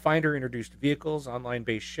 Pathfinder introduced vehicles, online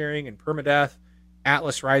base sharing, and permadeath.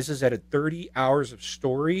 Atlas Rises added 30 hours of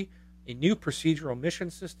story, a new procedural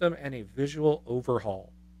mission system, and a visual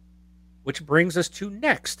overhaul. Which brings us to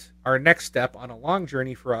our next step on a long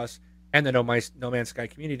journey for us and the No Man's Sky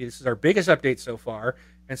community. This is our biggest update so far,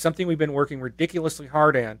 and something we've been working ridiculously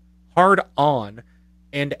hard on.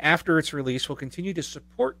 And after its release, we'll continue to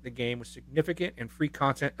support the game with significant and free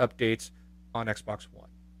content updates on Xbox One.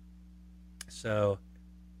 So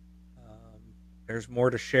there's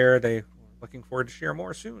more to share. They're looking forward to share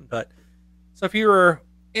more soon. So if you were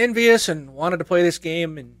envious and wanted to play this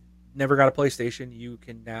game and never got a PlayStation, you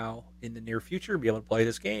can now, in the near future, be able to play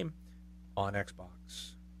this game on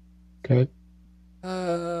Xbox. Okay.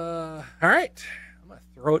 All right. I'm going to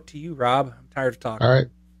throw it to you, Rob. I'm tired of talking. All right.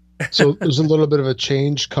 So there's a little bit of a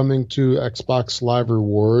change coming to Xbox Live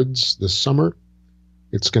Rewards this summer.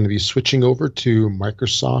 It's going to be switching over to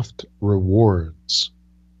Microsoft Rewards.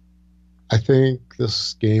 I think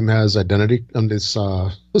this game has this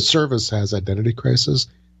service has identity crisis.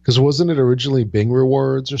 Because wasn't it originally Bing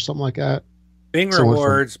Rewards or something like that? Bing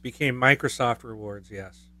Rewards became Microsoft Rewards,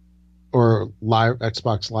 yes. Or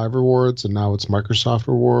Xbox Live Rewards, and now it's Microsoft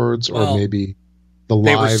Rewards, or maybe the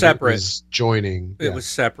Live separate. is joining. It was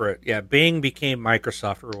separate. Yeah, Bing became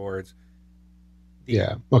Microsoft Rewards.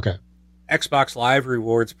 Okay. Xbox Live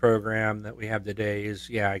Rewards program that we have today is,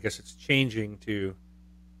 I guess it's changing to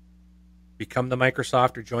become the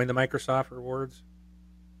Microsoft or join the Microsoft Rewards.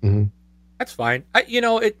 Mm-hmm. That's fine.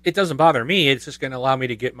 It doesn't bother me. It's just going to allow me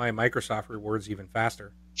to get my Microsoft rewards even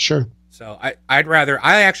faster. Sure. So I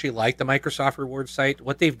actually like the Microsoft rewards site.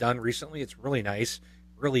 What they've done recently, it's really nice,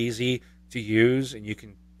 really easy to use, and you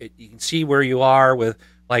can see where you are with,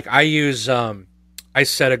 like, I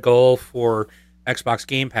set a goal for Xbox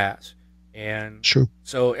Game Pass. And sure.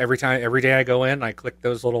 So every day I go in, I click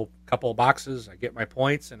those little couple of boxes, I get my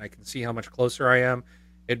points, and I can see how much closer I am.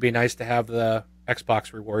 It'd be nice to have the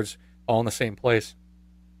Xbox rewards all in the same place.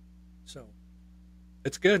 So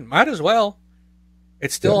it's good. Might as well.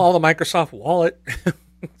 It's still Yeah. all the Microsoft Wallet.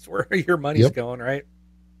 It's where your money's Yep. going, right?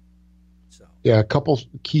 So, Yeah. A couple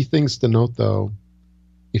key things to note though.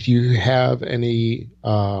 If you have any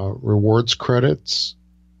rewards credits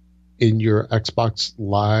in your Xbox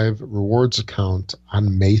Live rewards account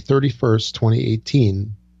on May 31st,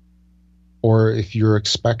 2018, or if you're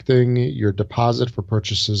expecting your deposit for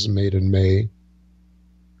purchases made in May,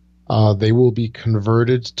 they will be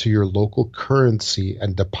converted to your local currency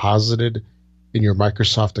and deposited in your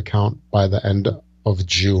Microsoft account by the end of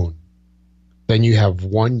June. Then you have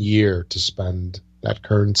 1 year to spend that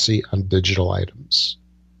currency on digital items.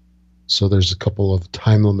 So there's a couple of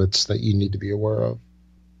time limits that you need to be aware of.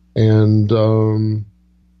 And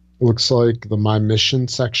looks like the My Mission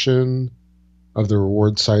section of the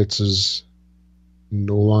reward sites is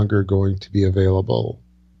no longer going to be available.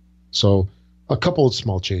 So a couple of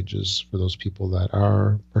small changes for those people that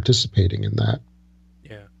are participating in that.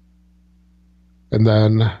 yeah. And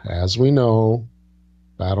then, as we know,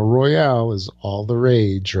 Battle Royale is all the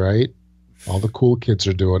rage, right? All the cool kids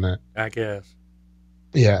are doing it. I guess.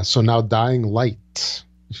 Yeah, so now Dying Light,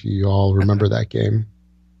 if you all remember that game,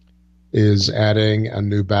 is adding a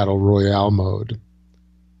new Battle Royale mode.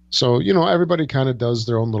 So, everybody kind of does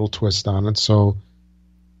their own little twist on it. So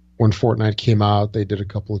when Fortnite came out, they did a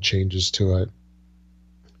couple of changes to it.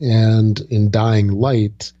 And in Dying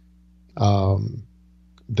Light,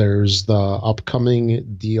 there's the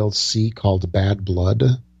upcoming DLC called Bad Blood.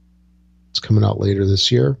 It's coming out later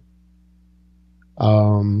this year.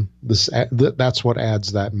 That's what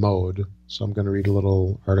adds that mode. So I'm going to read a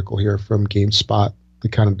little article here from GameSpot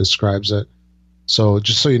that kind of describes it. So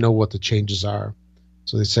just so you know what the changes are.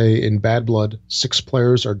 So they say in Bad Blood, 6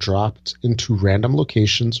 players are dropped into random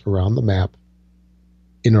locations around the map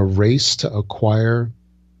in a race to acquire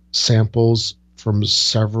samples from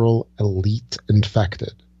several elite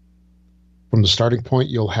infected. From the starting point,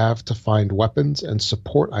 you'll have to find weapons and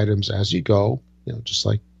support items as you go, just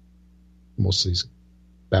like most of these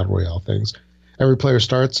Battle Royale things. Every player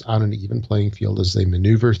starts on an even playing field as they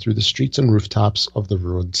maneuver through the streets and rooftops of the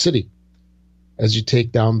ruined city. As you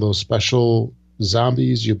take down those special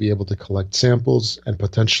zombies, you'll be able to collect samples and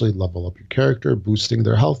potentially level up your character, boosting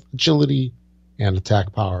their health, agility, and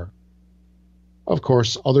attack power. Of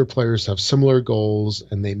course, other players have similar goals,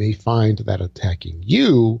 and they may find that attacking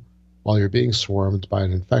you while you're being swarmed by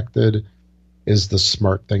an infected is the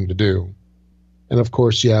smart thing to do. And of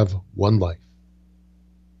course, you have one life.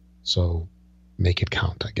 So make it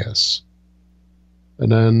count, I guess.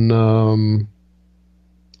 And then,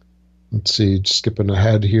 let's see, skipping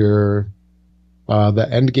ahead here. The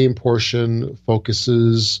end game portion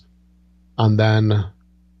focuses on then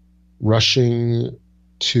rushing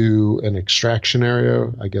to an extraction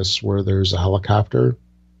area, I guess, where there's a helicopter.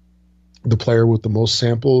 The player with the most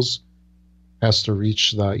samples has to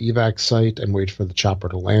reach the evac site and wait for the chopper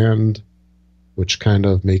to land, which kind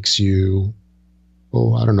of makes you,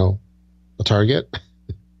 I don't know, a target.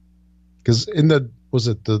 Because was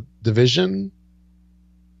it the Division?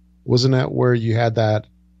 Wasn't that where you had that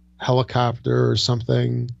helicopter or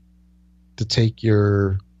something to take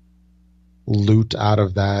your loot out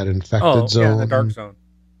of that infected zone? Yeah, the dark zone.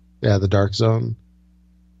 Yeah, the dark zone.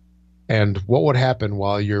 And what would happen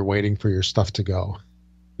while you're waiting for your stuff to go?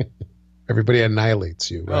 Everybody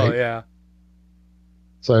annihilates you, right? Oh, yeah.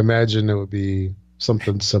 So I imagine it would be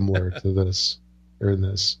something similar to this or in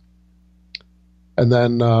this. And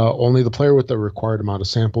then only the player with the required amount of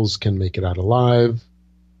samples can make it out alive.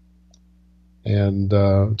 And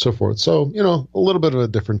so forth. So, a little bit of a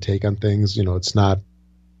different take on things. It's not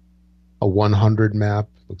a 100 map.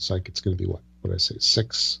 Looks like it's going to be, what did I say,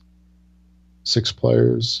 six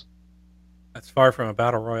players. That's far from a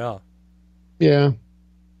Battle Royale. Yeah.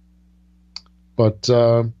 But,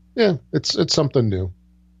 yeah, it's something new.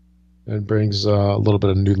 And brings a little bit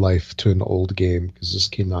of new life to an old game, because this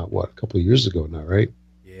came out, a couple of years ago now, right?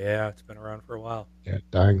 Yeah, it's been around for a while. Yeah,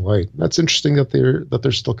 Dying Light. That's interesting that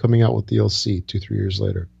they're still coming out with DLC 2-3 years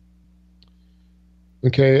later.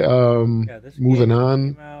 Okay, This moving game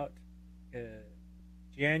on. Came out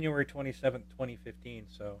January 27th, 2015.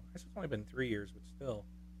 So it's only been 3 years, but still,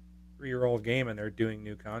 3-year-old game, and they're doing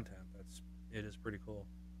new content. It is pretty cool.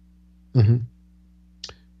 Mm-hmm.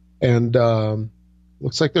 And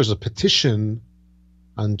looks like there's a petition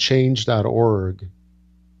on change.org,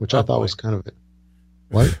 which I thought was kind of it.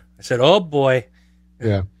 What? I said, oh boy.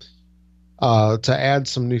 Yeah. To add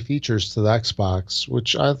some new features to the Xbox,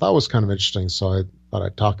 which I thought was kind of interesting. So I thought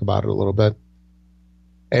I'd talk about it a little bit.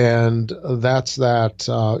 And that's that,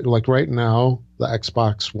 like right now, the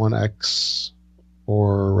Xbox One X,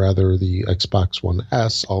 or rather the Xbox One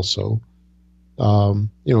S also,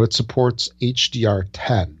 it supports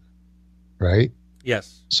HDR10, right?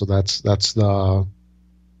 Yes. So that's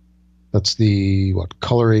the what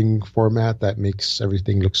coloring format that makes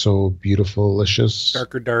everything look so beautiful, delicious.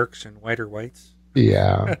 Darker darks and whiter whites.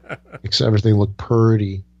 Yeah, makes everything look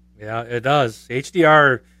pretty. Yeah, it does.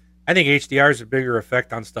 HDR, I think HDR is a bigger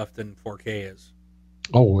effect on stuff than 4K is.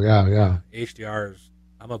 Oh yeah, Yeah, yeah, HDR is,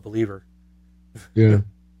 I'm a believer. yeah.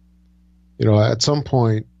 At some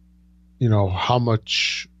point, how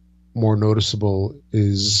much more noticeable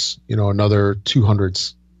is another 200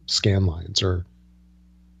 scan lines or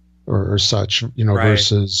such, Right.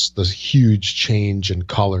 versus the huge change in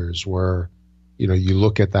colors where, you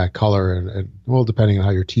look at that color and well, depending on how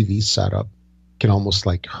your TV's set up, can almost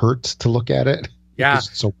like hurt to look at it Yeah, because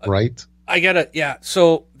it's so uh, bright. I get it. Yeah.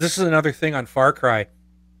 So this is another thing on Far Cry.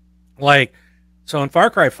 Like, so in Far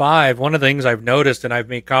Cry 5, one of the things I've noticed, and I've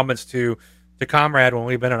made comments to Comrade when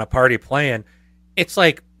we've been in a party playing, it's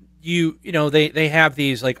like they have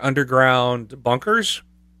these like underground bunkers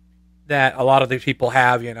that a lot of these people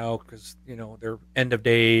have, because they're end of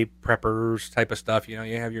day preppers type of stuff. You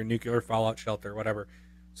have your nuclear fallout shelter, whatever.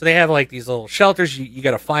 So they have like these little shelters. You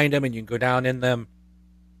got to find them, and you can go down in them.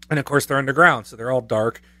 And of course, they're underground, so they're all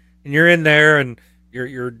dark. And you're in there, and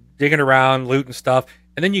you're digging around, looting stuff,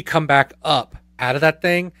 and then you come back up out of that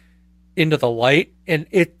thing into the light, and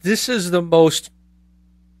this is the most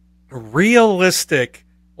realistic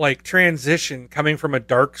like transition coming from a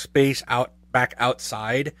dark space out back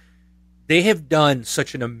outside. They have done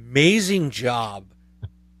such an amazing job.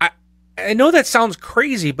 I I know that sounds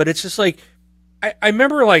crazy, but it's just like I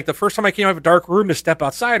remember like the first time I came out of a dark room to step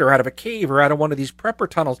outside or out of a cave or out of one of these prepper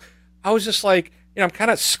tunnels, I was just like, I'm kind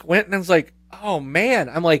of squinting and I was like, oh man.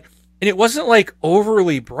 I'm like, and it wasn't like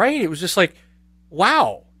overly bright. It was just like,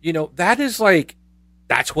 wow, that is like,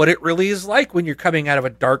 that's what it really is like when you're coming out of a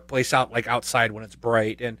dark place out like outside when it's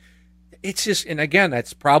bright. And it's just, and again,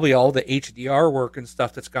 that's probably all the HDR work and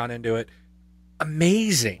stuff that's gone into it.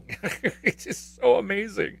 Amazing. It's just so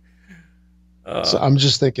amazing. So Uh, I'm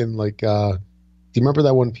just thinking, like, do you remember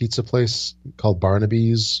that one pizza place called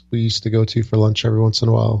Barnaby's we used to go to for lunch every once in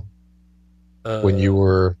a while when you uh,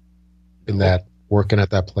 were in no, that working at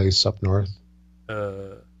that place up north?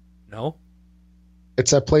 uh, no.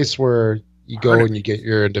 It's that place where you go and you get Barnaby's.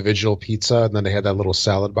 your individual pizza, and then they had that little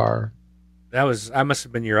salad bar. I must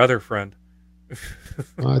have been your other friend.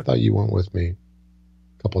 I thought you went with me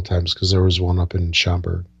a couple of times because there was one up in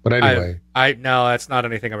Schaumburg. But I've, anyway, no, that's not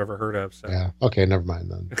anything I've ever heard of. So, yeah. Okay, never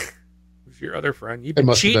mind then. who's your other friend? You've It been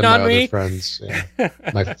must have cheating been my on other me friends. Yeah.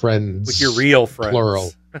 My with your friends, real friends.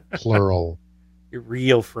 plural, plural. Your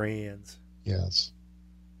real friends. Yes.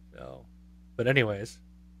 So, but anyways,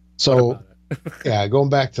 what So, about it? yeah, going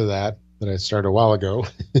back to that I started a while ago.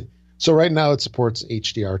 So right now it supports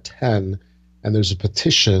HDR10, and there's a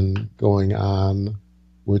petition going on,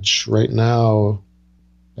 which right now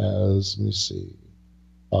has, let me see,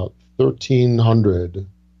 about 1,300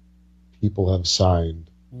 people have signed,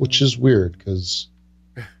 which is weird because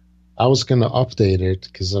I was going to update it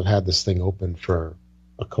because I've had this thing open for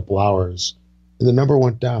a couple hours, and the number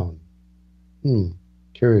went down.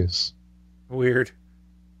 Curious. Weird.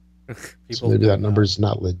 So People maybe that do. number's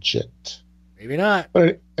not legit. Maybe not.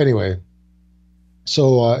 But anyway,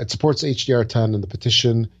 so it supports HDR10, and the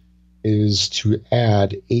petition is to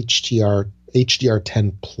add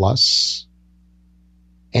HDR10 Plus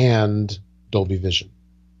and Dolby Vision.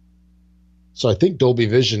 So I think Dolby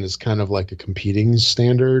Vision is kind of like a competing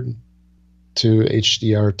standard to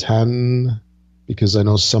HDR10 because I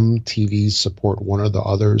know some TVs support one or the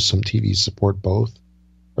other, some TVs support both.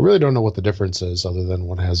 I really don't know what the difference is other than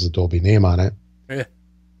one has the Dolby name on it. Yeah.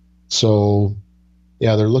 So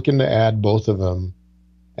yeah, they're looking to add both of them.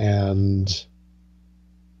 And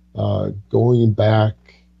going back,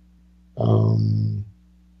 it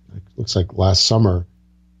looks like last summer,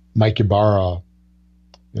 Mike Ibarra,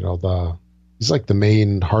 he's like the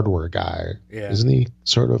main hardware guy, Yeah. isn't he?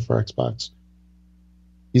 Sort of for Xbox.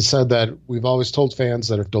 He said that we've always told fans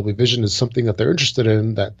that if Dolby Vision is something that they're interested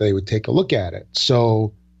in, that they would take a look at it.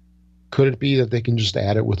 So could it be that they can just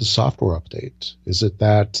add it with a software update? Is it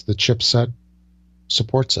that the chipset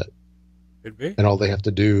supports it? Could be. And all they have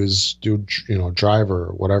to do is do driver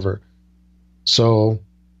or whatever. So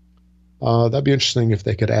that'd be interesting if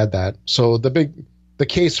they could add that. So the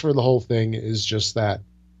case for the whole thing is just that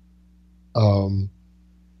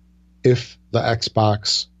if the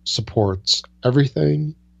Xbox supports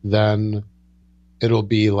everything, then it'll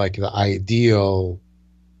be like the ideal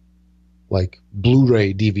like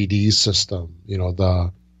Blu-ray DVD system,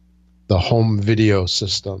 the home video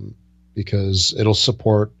system, because it'll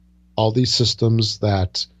support all these systems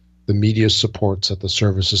that the media supports that the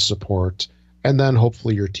services support, and then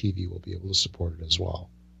hopefully your TV will be able to support it as well.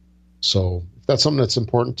 So if that's something that's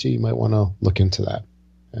important to you, you might want to look into that.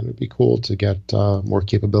 And it'd be cool to get more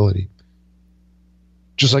capability.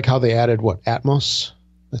 Just like how they added, Atmos,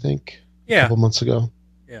 I think, a couple months ago.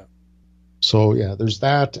 Yeah. So, yeah, there's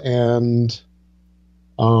that. And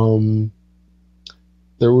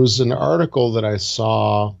there was an article that I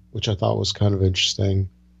saw, which I thought was kind of interesting.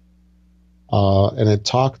 And it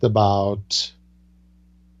talked about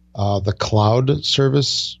the cloud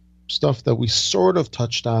service stuff that we sort of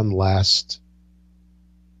touched on last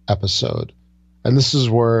episode. And this is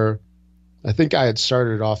where I think I had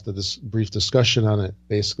started off this brief discussion on it,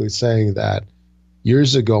 basically saying that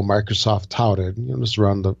years ago, Microsoft touted, this is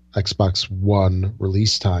around the Xbox One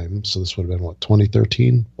release time. So this would have been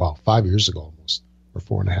 2013? Wow, 5 years ago almost, or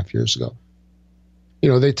 4.5 years ago.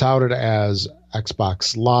 They touted as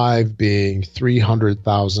Xbox Live being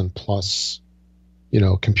 300,000 plus,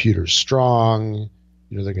 computers strong.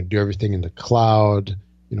 They're going to do everything in the cloud.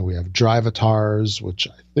 We have Drivatars, which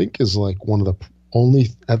I think is like one of the only,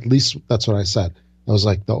 at least that's what I said. That was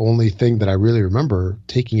like the only thing that I really remember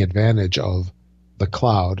taking advantage of the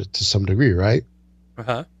cloud to some degree, right?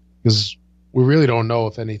 Uh-huh. Because we really don't know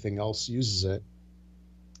if anything else uses it.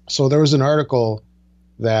 So there was an article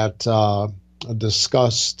that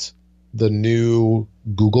discussed the new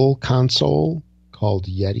Google console called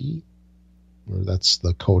Yeti, or that's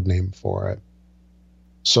the code name for it.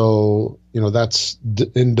 So, that's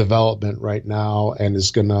in development right now and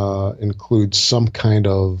is going to include some kind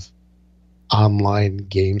of online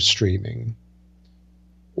game streaming.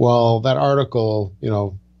 Well, that article,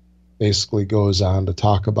 basically goes on to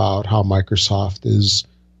talk about how Microsoft is,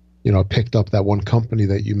 picked up that one company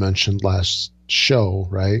that you mentioned last show,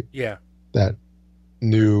 right? Yeah. That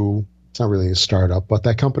new, it's not really a startup, but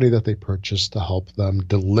that company that they purchased to help them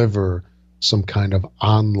deliver some kind of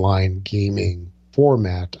online gaming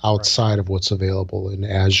format outside of what's available in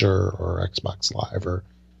Azure or Xbox Live or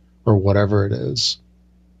whatever it is.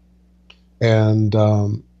 And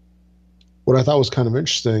what I thought was kind of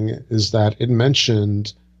interesting is that it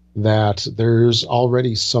mentioned that there's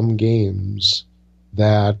already some games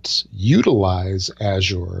that utilize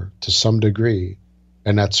Azure to some degree,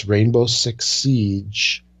 and that's Rainbow Six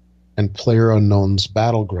Siege and PlayerUnknown's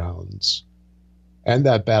Battlegrounds. And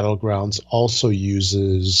that Battlegrounds also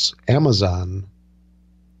uses Amazon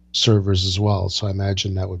servers as well. So I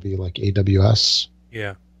imagine that would be like AWS.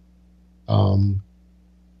 Yeah.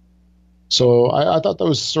 So I thought that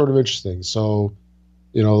was sort of interesting. So,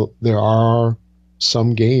 there are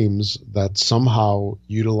some games that somehow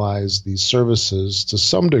utilize these services to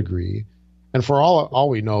some degree. And for all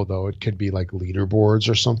we know, though, it could be like leaderboards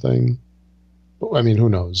or something. I mean, who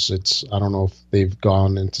knows? I don't know if they've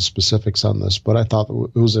gone into specifics on this, but I thought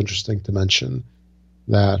it was interesting to mention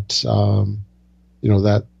that,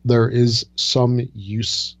 that there is some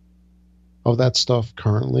use of that stuff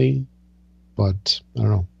currently, but I don't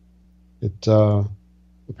know. It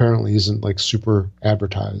apparently isn't like super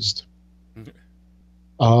advertised.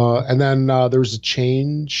 And then there was a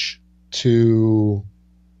change to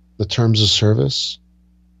the terms of service.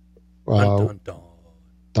 Dun, dun, dun.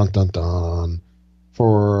 Dun, dun, dun.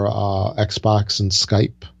 For Xbox and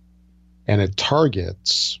Skype. And it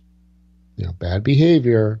targets, bad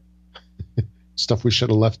behavior, stuff we should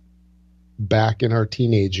have left back in our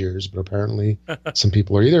teenage years, but apparently some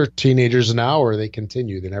people are either teenagers now or they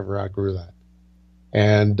continue. They never outgrew that.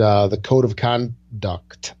 And the code of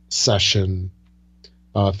conduct session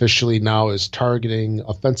officially now is targeting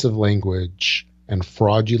offensive language and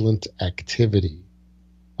fraudulent activity.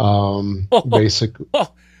 Basically.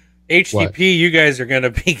 HTTP, what? You guys are going to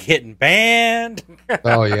be getting banned.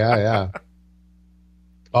 Oh, yeah.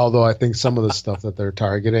 Although I think some of the stuff that they're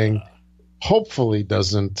targeting hopefully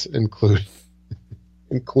doesn't include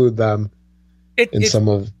them in some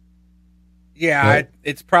of. Yeah, right?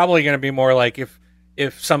 It's probably going to be more like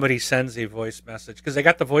if somebody sends a voice message, because they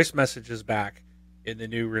got the voice messages back in the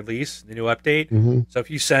new release, the new update. Mm-hmm. So if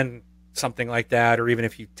you send something like that, or even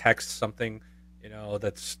if you text something,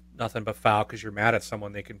 that's nothing but foul because you're mad at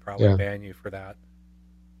someone, they can probably ban you for that.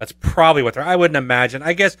 That's probably what I wouldn't imagine,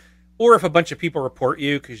 I guess. Or if a bunch of people report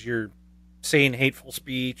you because you're saying hateful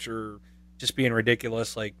speech or just being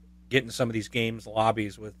ridiculous, like getting some of these games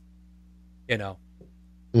lobbies with,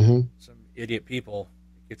 some idiot people,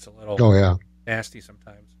 it gets a little nasty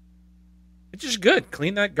sometimes. It's just good.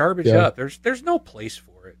 Clean that garbage up. There's no place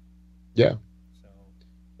for it. Yeah.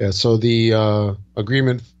 So the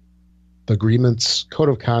agreement's code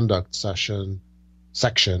of conduct section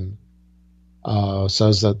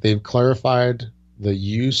says that they've clarified the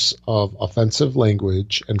use of offensive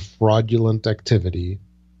language and fraudulent activity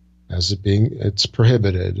as it's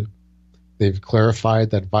prohibited. They've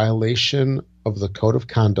clarified that violation of the code of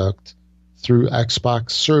conduct through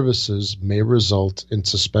Xbox services may result in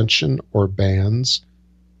suspension or bans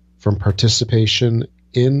from participation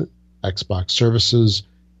in Xbox services,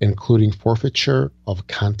 including forfeiture of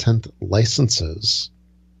content licenses,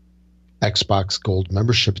 Xbox Gold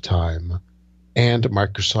membership time, and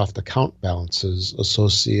Microsoft account balances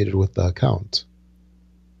associated with the account.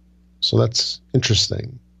 So that's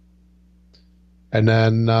interesting. And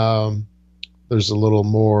then there's a little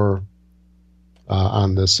more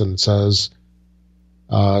on this, and it says,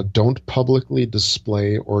 don't publicly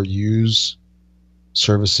display or use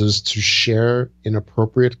services to share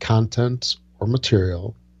inappropriate content or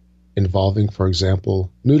material involving, for example,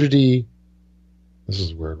 nudity, this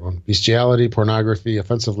is a weird one, bestiality, pornography,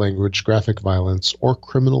 offensive language, graphic violence, or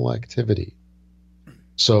criminal activity.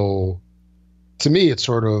 So to me, it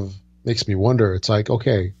sort of makes me wonder, it's like,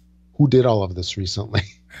 okay, who did all of this recently?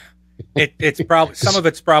 It's probably, some of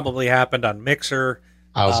it's probably happened on Mixer.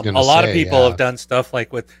 I was going to say, a lot of people have done stuff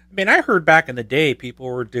like with, I mean, I heard back in the day, people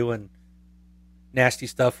were doing nasty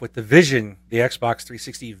stuff with the Vision, the Xbox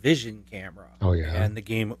 360 Vision camera. Oh, yeah. And the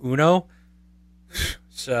game Uno.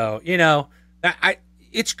 So, you know,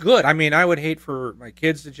 it's good. I mean, I would hate for my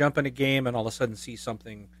kids to jump in a game and all of a sudden see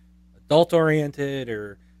something adult oriented,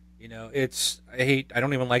 or, you know, I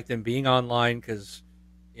don't even like them being online because,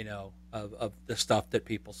 you know, of the stuff that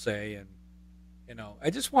people say. And, you know, I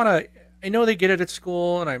just want to, I know they get it at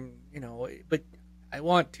school, and I'm, you know, but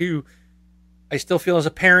I still feel as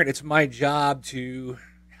a parent, it's my job to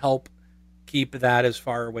help keep that as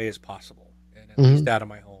far away as possible and at least out of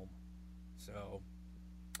my home. So,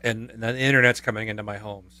 and then the internet's coming into my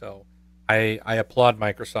home. So I applaud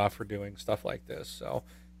Microsoft for doing stuff like this. So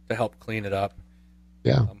to help clean it up.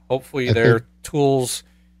 Yeah. Hopefully their tools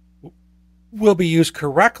will be used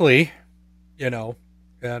correctly, you know,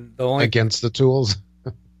 and the only against the tools.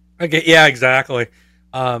 Okay. Yeah, exactly.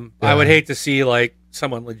 I would hate to see like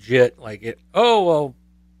someone legit like it. Oh, well,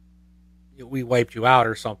 we wiped you out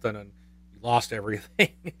or something and you lost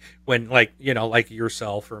everything when, like, you know, like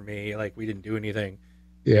yourself or me, like we didn't do anything.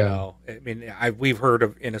 Yeah. You know, I mean, we've heard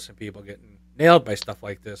of innocent people getting nailed by stuff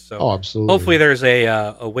like this. So absolutely. Hopefully there's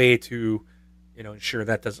a way to, you know, ensure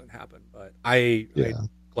that doesn't happen. But I'm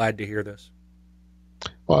glad to hear this.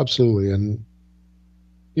 Oh, absolutely. And,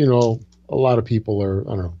 you know, a lot of people are,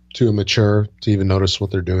 I don't know, too immature to even notice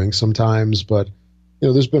what they're doing sometimes. But, you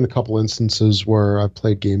know, there's been a couple instances where I've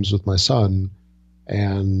played games with my son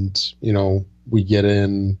and, you know, we get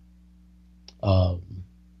in,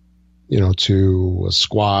 you know, to a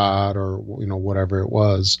squad or, you know, whatever it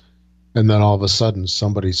was. And then all of a sudden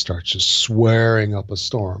somebody starts just swearing up a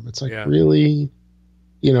storm. It's like, really,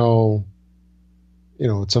 you know,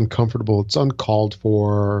 it's uncomfortable. It's uncalled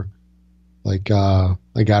for. Like, I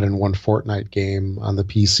got in one Fortnite game on the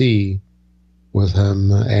PC with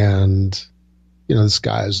him, and, you know, this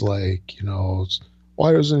guy's like, you know,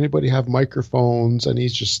 why doesn't anybody have microphones? And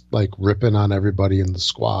he's just like ripping on everybody in the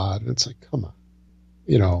squad. And it's like, come on,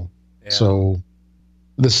 you know. Yeah. So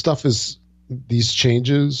these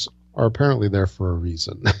changes are apparently there for a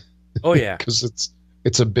reason. Oh, yeah. Because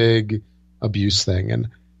it's a big abuse thing. And,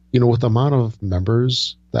 you know, with the amount of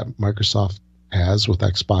members that Microsoft has with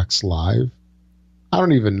Xbox Live, I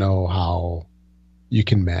don't even know how you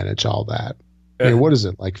can manage all that. I mean, what is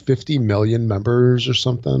it, like 50 million members or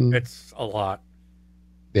something? It's a lot.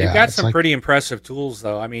 Yeah, they've got some pretty impressive tools,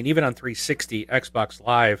 though. I mean, even on 360, Xbox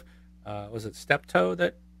Live, was it Steptoe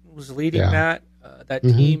that was leading that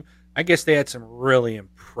team? I guess they had some really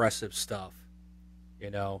impressive stuff, you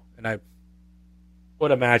know, and I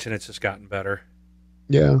would imagine it's just gotten better.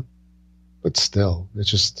 Yeah, but still, it's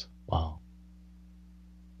just, wow.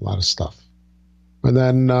 A lot of stuff. And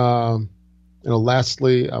then, you know,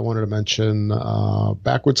 lastly, I wanted to mention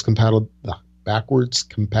backwards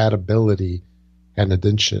compatibility and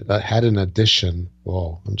had an addition.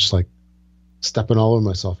 Whoa, I'm just like stepping all over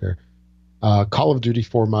myself here. Call of Duty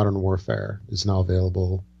 4 Modern Warfare is now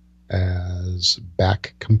available as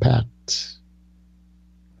back compat.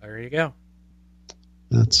 There you go.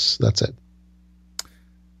 That's it.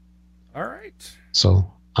 All right.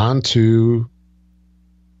 So on to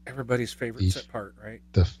everybody's favorite set part, right?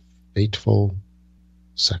 The fateful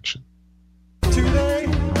section. Today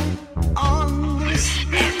on this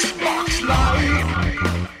Xbox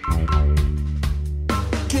Live,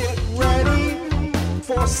 get ready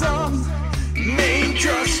for some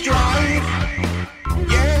major strife.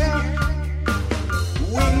 Yeah,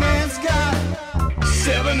 Wingman's got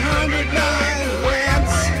 709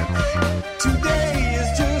 wins today.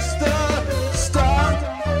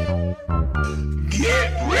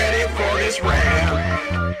 is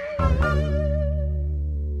rant.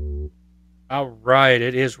 All right,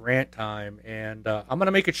 it is rant time, and I'm going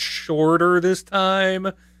to make it shorter this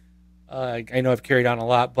time. I know I've carried on a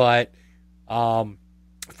lot, but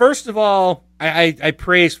first of all, I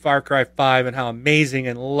praise Far Cry 5 and how amazing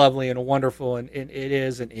and lovely and wonderful and it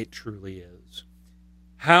is, and it truly is.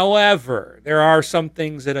 However, there are some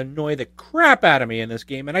things that annoy the crap out of me in this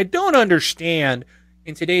game, and I don't understand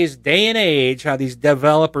in today's day and age how these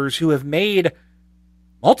developers who have made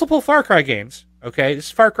multiple Far Cry games, okay, this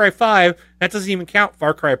is Far Cry 5, that doesn't even count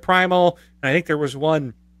Far Cry Primal, and I think there was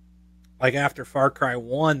one, like after Far Cry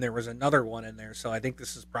 1, there was another one in there, so I think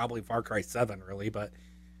this is probably Far Cry 7, really, but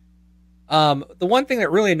the one thing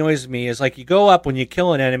that really annoys me is, like, you go up when you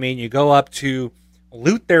kill an enemy, and you go up to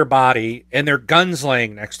loot their body, and their gun's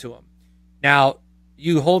laying next to them. Now,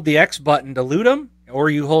 you hold the X button to loot them, or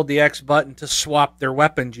you hold the X button to swap their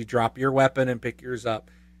weapons. You drop your weapon and pick yours up.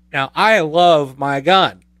 Now, I love my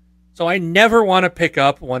gun, so I never want to pick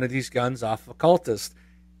up one of these guns off a cultist.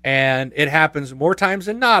 And it happens more times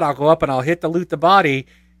than not. I'll go up and I'll hit the loot the body,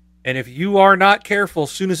 and if you are not careful,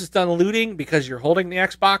 as soon as it's done looting, because you're holding the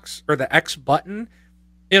Xbox or the X button,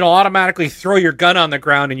 it'll automatically throw your gun on the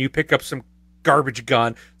ground and you pick up some garbage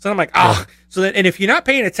gun. So I'm like, ah. So then, and if you're not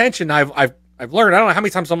paying attention, I've learned, I don't know how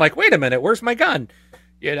many times I'm like, wait a minute, where's my gun?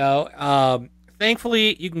 You know,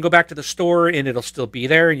 thankfully you can go back to the store and it'll still be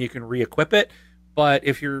there and you can re-equip it. But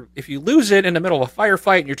if you lose it in the middle of a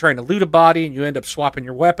firefight and you're trying to loot a body and you end up swapping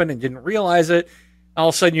your weapon and didn't realize it, all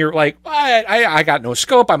of a sudden you're like, what? I got no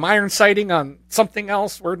scope. I'm iron sighting on something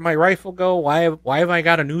else. Where'd my rifle go? Why have I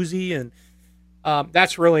got an Uzi? And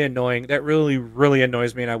that's really annoying. That really, really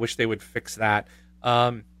annoys me, and I wish they would fix that.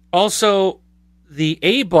 Also, the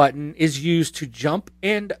A button is used to jump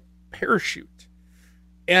and parachute.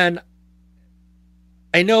 And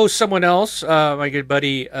I know someone else, my good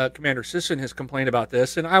buddy Commander Sisson, has complained about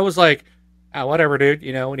this, and I was like, whatever, dude,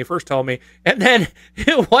 you know, when he first told me. And then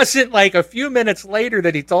it wasn't like a few minutes later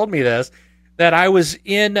that he told me this, that I was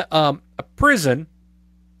in a prison,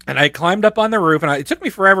 and I climbed up on the roof, and it took me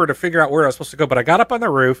forever to figure out where I was supposed to go, but I got up on the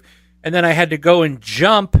roof, and then I had to go and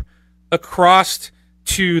jump across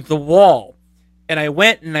to the wall. And I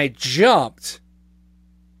went and I jumped,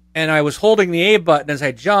 and I was holding the A button as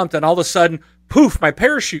I jumped, and all of a sudden, poof, my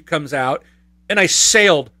parachute comes out, and I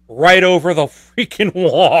sailed right over the freaking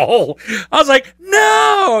wall. I was like,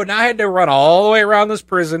 no! Now I had to run all the way around this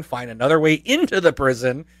prison, find another way into the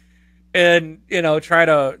prison, and, you know, try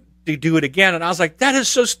to do it again. And I was like, that is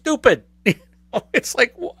so stupid. It's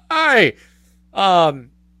like, why?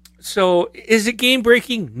 So is it game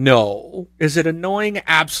breaking? No. Is it annoying?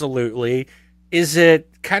 Absolutely. Is it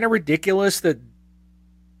kind of ridiculous that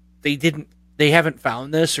they haven't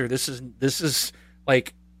found this, or this is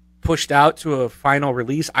like pushed out to a final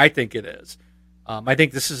release? I think it is. I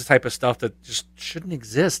think this is the type of stuff that just shouldn't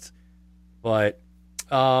exist. But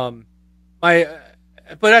I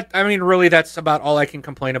mean, really, that's about all I can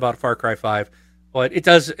complain about Far Cry 5. But it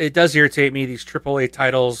does irritate me. These AAA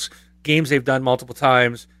titles, games they've done multiple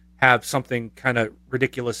times, have something kind of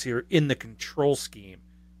ridiculous here in the control scheme.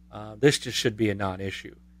 This just should be a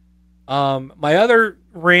non-issue. My other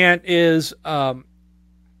rant is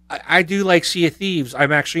I do like Sea of Thieves.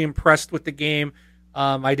 I'm actually impressed with the game.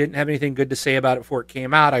 I didn't have anything good to say about it before it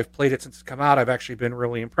came out. I've played it since it's come out. I've actually been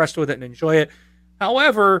really impressed with it and enjoy it.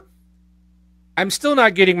 However, I'm still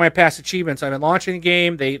not getting my past achievements. I've been launching the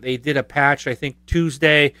game. They did a patch, I think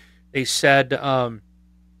Tuesday. They said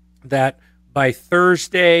that by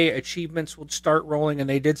Thursday, achievements would start rolling, and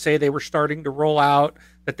they did say they were starting to roll out,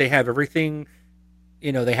 that they have everything,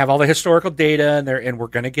 you know, they have all the historical data, and we're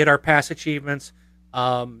going to get our past achievements.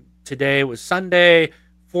 Today was Sunday,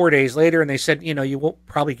 4 days later, and they said, you know, you won't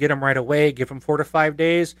probably get them right away. Give them 4 to 5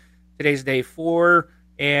 days. Today's day 4,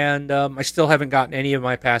 and I still haven't gotten any of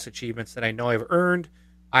my past achievements that I know I've earned.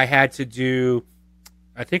 I had to do,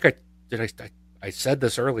 I think I said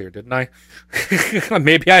this earlier, didn't I?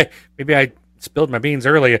 maybe I spilled my beans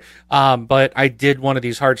earlier. But I did one of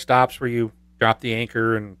these hard stops where you drop the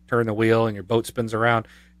anchor and turn the wheel and your boat spins around.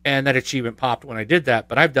 And that achievement popped when I did that.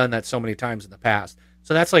 But I've done that so many times in the past.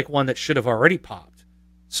 So that's like one that should have already popped.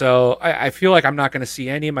 So I feel like I'm not going to see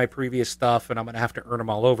any of my previous stuff, and I'm going to have to earn them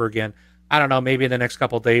all over again. I don't know. Maybe in the next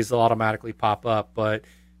couple of days they'll automatically pop up. But,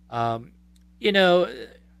 you know,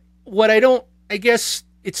 I guess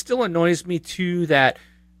it still annoys me too that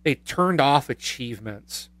they turned off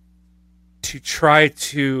achievements to try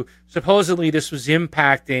to, supposedly this was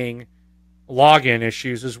impacting login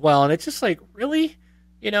issues as well. And it's just like, really?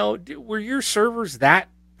 You know, were your servers that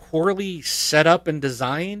poorly set up and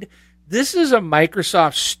designed? This is a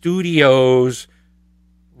Microsoft Studios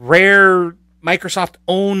rare Microsoft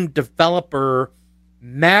owned developer,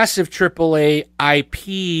 massive AAA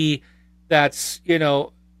IP that's,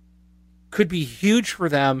 could be huge for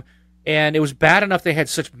them. And it was bad enough they had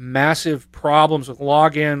such massive problems with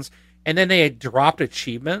logins, and then they had dropped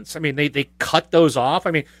achievements. I mean, they cut those off.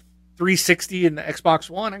 I mean, 360 and the Xbox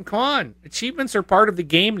One, and come on, achievements are part of the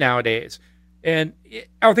game nowadays. And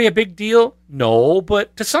are they a big deal? No,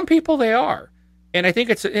 but to some people they are. And I think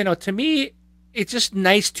it's, to me, it's just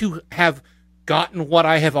nice to have gotten what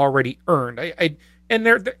I have already earned.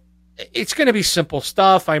 It's going to be simple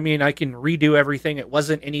stuff. I mean, I can redo everything. It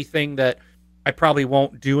wasn't anything that I probably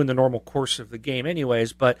won't do in the normal course of the game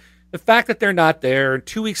anyways, but the fact that they're not there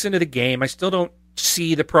 2 weeks into the game, I still don't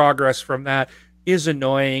see the progress from that, is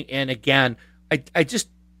annoying. And again, I just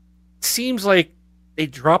seems like they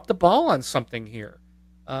dropped the ball on something here.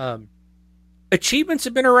 Achievements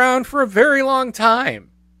have been around for a very long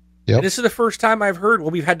time. Yep. And this is the first time I've heard,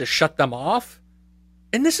 we've had to shut them off.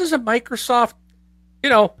 And this is a Microsoft,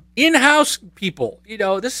 in-house people.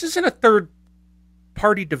 This isn't a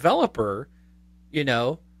third-party developer.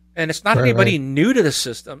 And it's not anybody new to the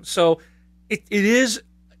system. So it is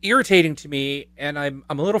irritating to me, and I'm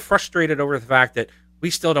a little frustrated over the fact that we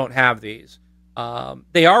still don't have these.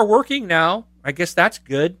 They are working now. I guess that's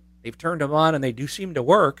good. They've turned them on, and they do seem to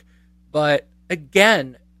work. But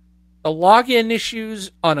again, the login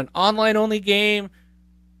issues on an online-only game,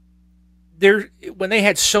 when they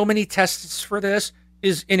had so many tests for this,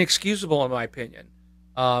 is inexcusable in my opinion.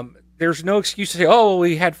 There's no excuse to say,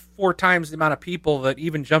 we had 4 times the amount of people that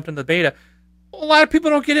even jumped in the beta. A lot of people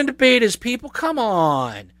don't get into betas, people. Come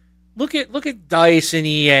on. Look at DICE and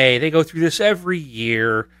EA. They go through this every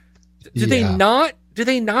year. Do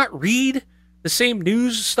they not read the same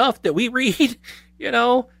news stuff that we read?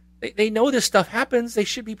 They know this stuff happens. They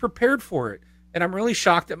should be prepared for it. And I'm really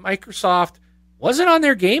shocked that Microsoft wasn't on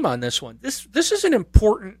their game on this one. This is an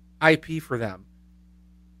important IP for them.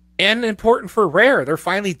 And important for Rare. They're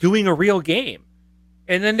finally doing a real game.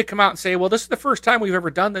 And then to come out and say, well, this is the first time we've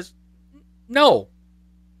ever done this. No.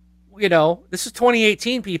 This is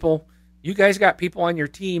 2018, people. You guys got people on your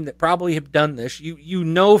team that probably have done this. You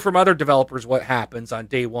know from other developers what happens on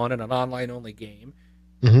day one in an online-only game.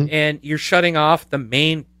 Mm-hmm. And you're shutting off the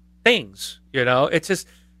main things. It's just...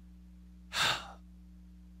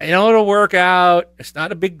 I know it'll work out. It's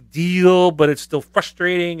not a big deal, but it's still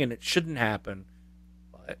frustrating, and it shouldn't happen.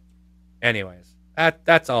 Anyways,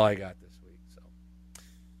 that's all I got this week. So,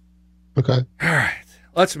 okay. All right,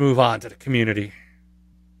 let's move on to the community.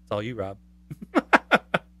 It's all you, Rob.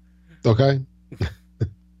 Okay.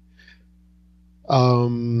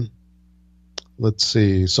 Let's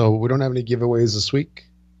see. So we don't have any giveaways this week,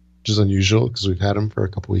 which is unusual because we've had them for a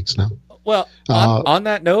couple weeks now. Well, on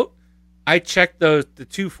that note, I checked the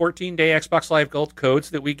 2 14-day Xbox Live Gold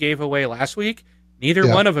codes that we gave away last week. Neither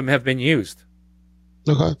one of them have been used.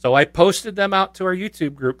 Okay. So I posted them out to our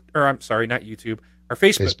YouTube group, or I'm sorry, not YouTube, our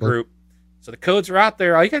Facebook group. So the codes are out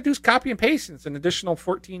there. All you got to do is copy and paste. It's an additional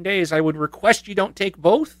 14 days. I would request you don't take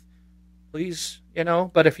both, please.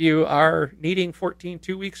 But if you are needing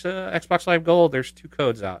 2 weeks Xbox Live Gold, there's 2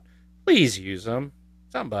 codes out. Please use them.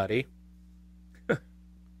 Somebody.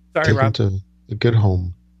 Sorry, Take Rob. them to a good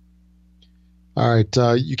home. All right.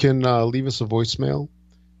 You can leave us a voicemail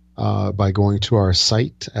by going to our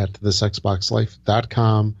site at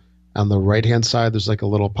thisxboxlife.com. On the right-hand side, there's like a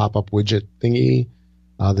little pop-up widget thingy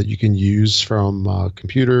that you can use from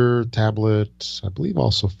computer, tablet, I believe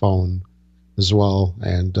also phone as well.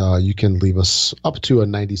 And you can leave us up to a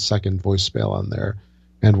 90-second voicemail on there,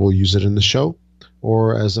 and we'll use it in the show.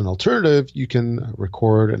 Or as an alternative, you can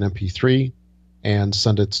record an MP3 and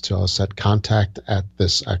send it to us at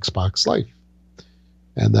contact@thisxboxlife.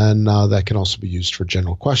 And then that can also be used for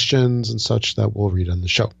general questions and such that we'll read on the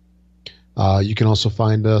show. You can also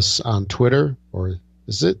find us on Twitter, or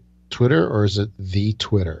is it Twitter or is it the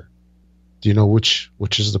Twitter? Do you know which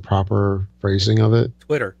is the proper phrasing of it?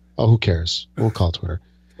 Twitter. Oh, who cares? We'll call it Twitter.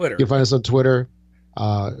 Twitter. You can find us on Twitter.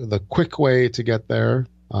 The quick way to get there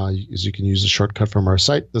is you can use the shortcut from our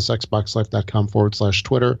site,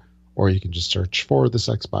 thisxboxlife.com/Twitter, or you can just search for This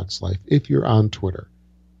Xbox Life if you're on Twitter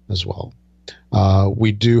as well.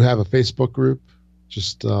 We do have a Facebook group,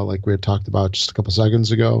 just like we had talked about just a couple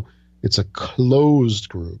seconds ago. It's a closed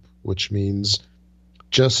group, which means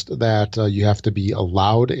just that you have to be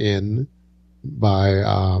allowed in by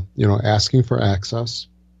asking for access,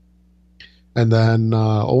 and then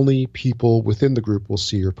only people within the group will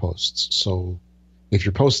see your posts. So if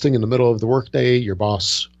you're posting in the middle of the workday, your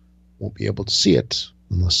boss won't be able to see it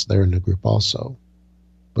unless they're in the group also.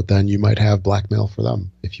 But then you might have blackmail for them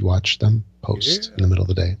if you watch them post in the middle of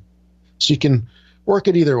the day. So you can work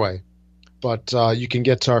it either way. But you can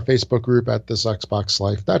get to our Facebook group at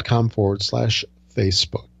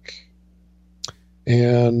thisxboxlife.com/Facebook.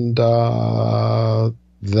 And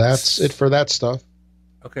that's it for that stuff.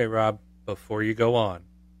 Okay, Rob, before you go on,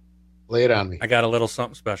 Lay it on me. I got a little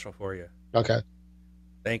something special for you. Okay.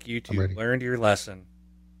 Thank you I'm to ready. learned your lesson.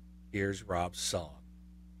 Here's Rob's song.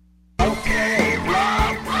 Okay,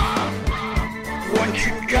 Rob, what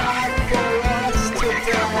you got for us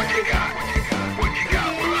today? What you got for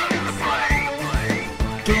us to play?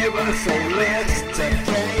 Give us a list of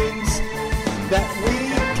games that we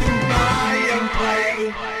can buy and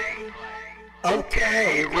play.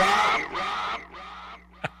 Okay, Rob.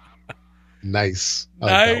 Nice. I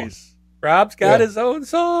like that one. Nice. Rob's got Yeah. his own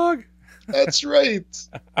song. That's right.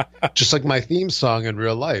 Just like my theme song in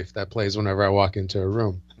real life that plays whenever I walk into a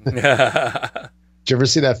room. Did you ever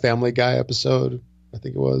see that Family Guy episode? I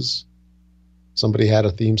think it was. Somebody had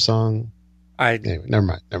a theme song. I Anyway, never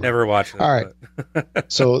mind. never watched it. All right.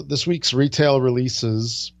 but- So this week's retail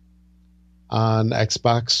releases on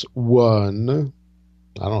Xbox One.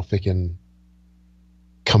 I don't know if we can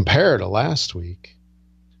compare to last week,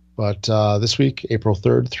 but this week, April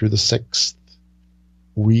 3rd through the 6th,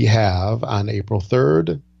 we have on April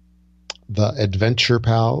 3rd, the Adventure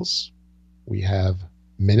Pals. We have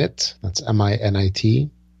Minute, that's MINIT,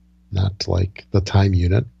 not like the time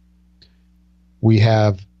unit. We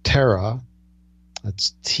have Terra,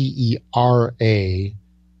 that's TERA. And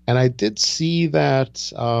I did see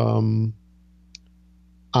that on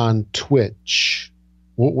Twitch.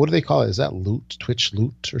 What do they call it? Is that Loot? Twitch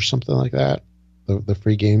Loot or something like that? The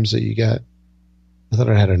free games that you get? I thought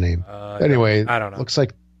it had a name. Anyway, I don't know. looks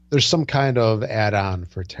like there's some kind of add-on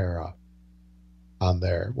for Terra on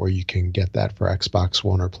there where you can get that for Xbox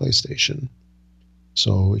One or PlayStation.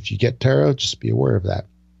 So if you get Terra, just be aware of that.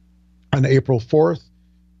 On April 4th,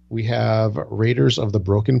 we have Raiders of the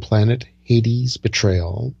Broken Planet, Hades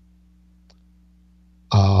Betrayal.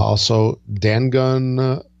 Also,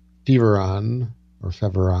 Dangun Feveron, or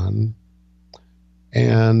Feveron.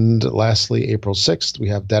 And lastly, April 6th, we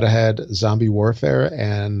have Dead Ahead, Zombie Warfare,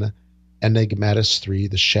 and Enigmatis 3,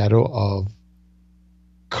 The Shadow of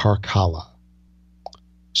Karkala.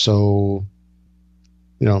 So,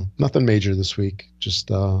 nothing major this week,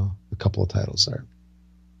 just a couple of titles there.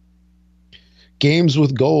 Games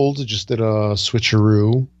with Gold just did a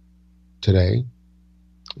switcheroo today,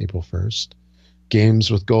 April 1st. Games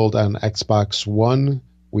with Gold on Xbox One.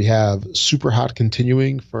 We have Super Hot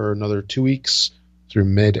continuing for another 2 weeks through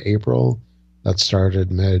mid-April. That started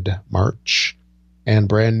mid-March. And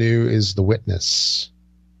brand new is The Witness.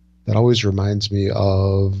 That always reminds me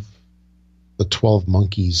of the 12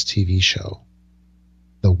 Monkeys TV show.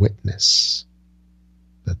 The Witness.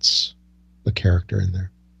 That's the character in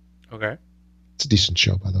there. Okay. It's a decent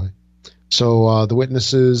show, by the way. So The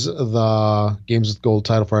Witness is the Games with Gold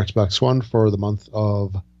title for Xbox One for the month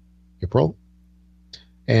of April.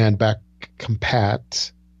 And back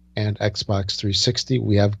compat and Xbox 360,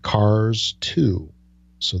 we have Cars 2.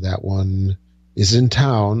 So that one is in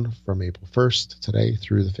town from April 1st today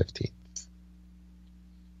through the 15th.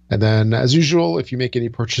 And then, as usual, if you make any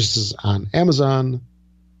purchases on Amazon,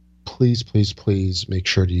 please, please, please make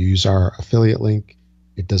sure to use our affiliate link.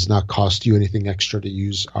 It does not cost you anything extra to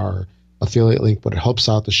use our affiliate link, but it helps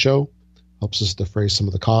out the show, helps us defray some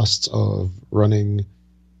of the costs of running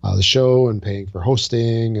the show and paying for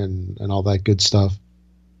hosting and all that good stuff.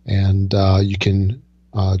 And you can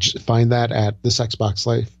find that at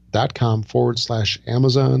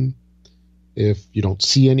thisxboxlife.com/Amazon. If you don't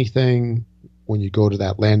see anything, when you go to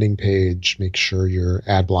that landing page, make sure your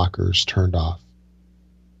ad blocker is turned off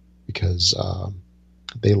because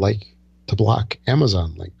they like to block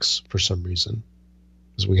Amazon links for some reason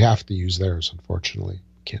because we have to use theirs, unfortunately.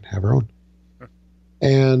 We can't have our own.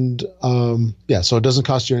 And so it doesn't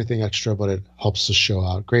cost you anything extra, but it helps the show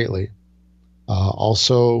out greatly.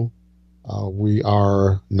 Also, we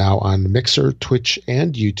are now on Mixer, Twitch,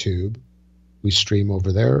 and YouTube. We stream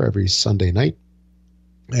over there every Sunday night.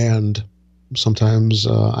 And sometimes,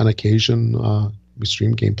 on occasion, we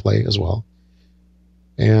stream gameplay as well.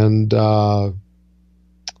 And there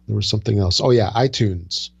was something else. Oh, yeah,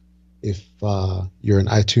 iTunes. If you're an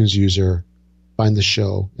iTunes user, find the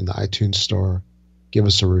show in the iTunes store. Give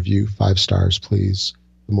us a review, 5 stars, please.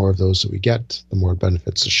 The more of those that we get, the more it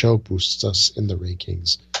benefits the show, boosts us in the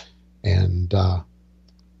rankings, and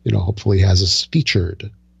hopefully has us featured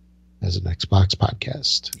as an Xbox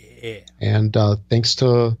podcast. Yeah. And thanks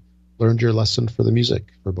to Learned Your Lesson for the music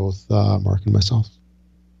for both Mark and myself.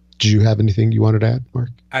 Did you have anything you wanted to add,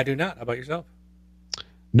 Mark? I do not. How about yourself?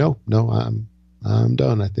 No, I'm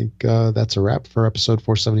done. I think that's a wrap for episode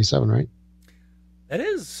 477, right? It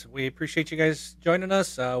is. We appreciate you guys joining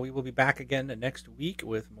us. We will be back again next week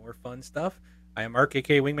with more fun stuff. I am Mark,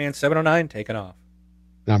 aka Wingman 709, taking off.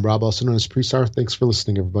 And I'm Rob, also known as Prestar. Thanks for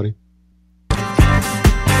listening, everybody.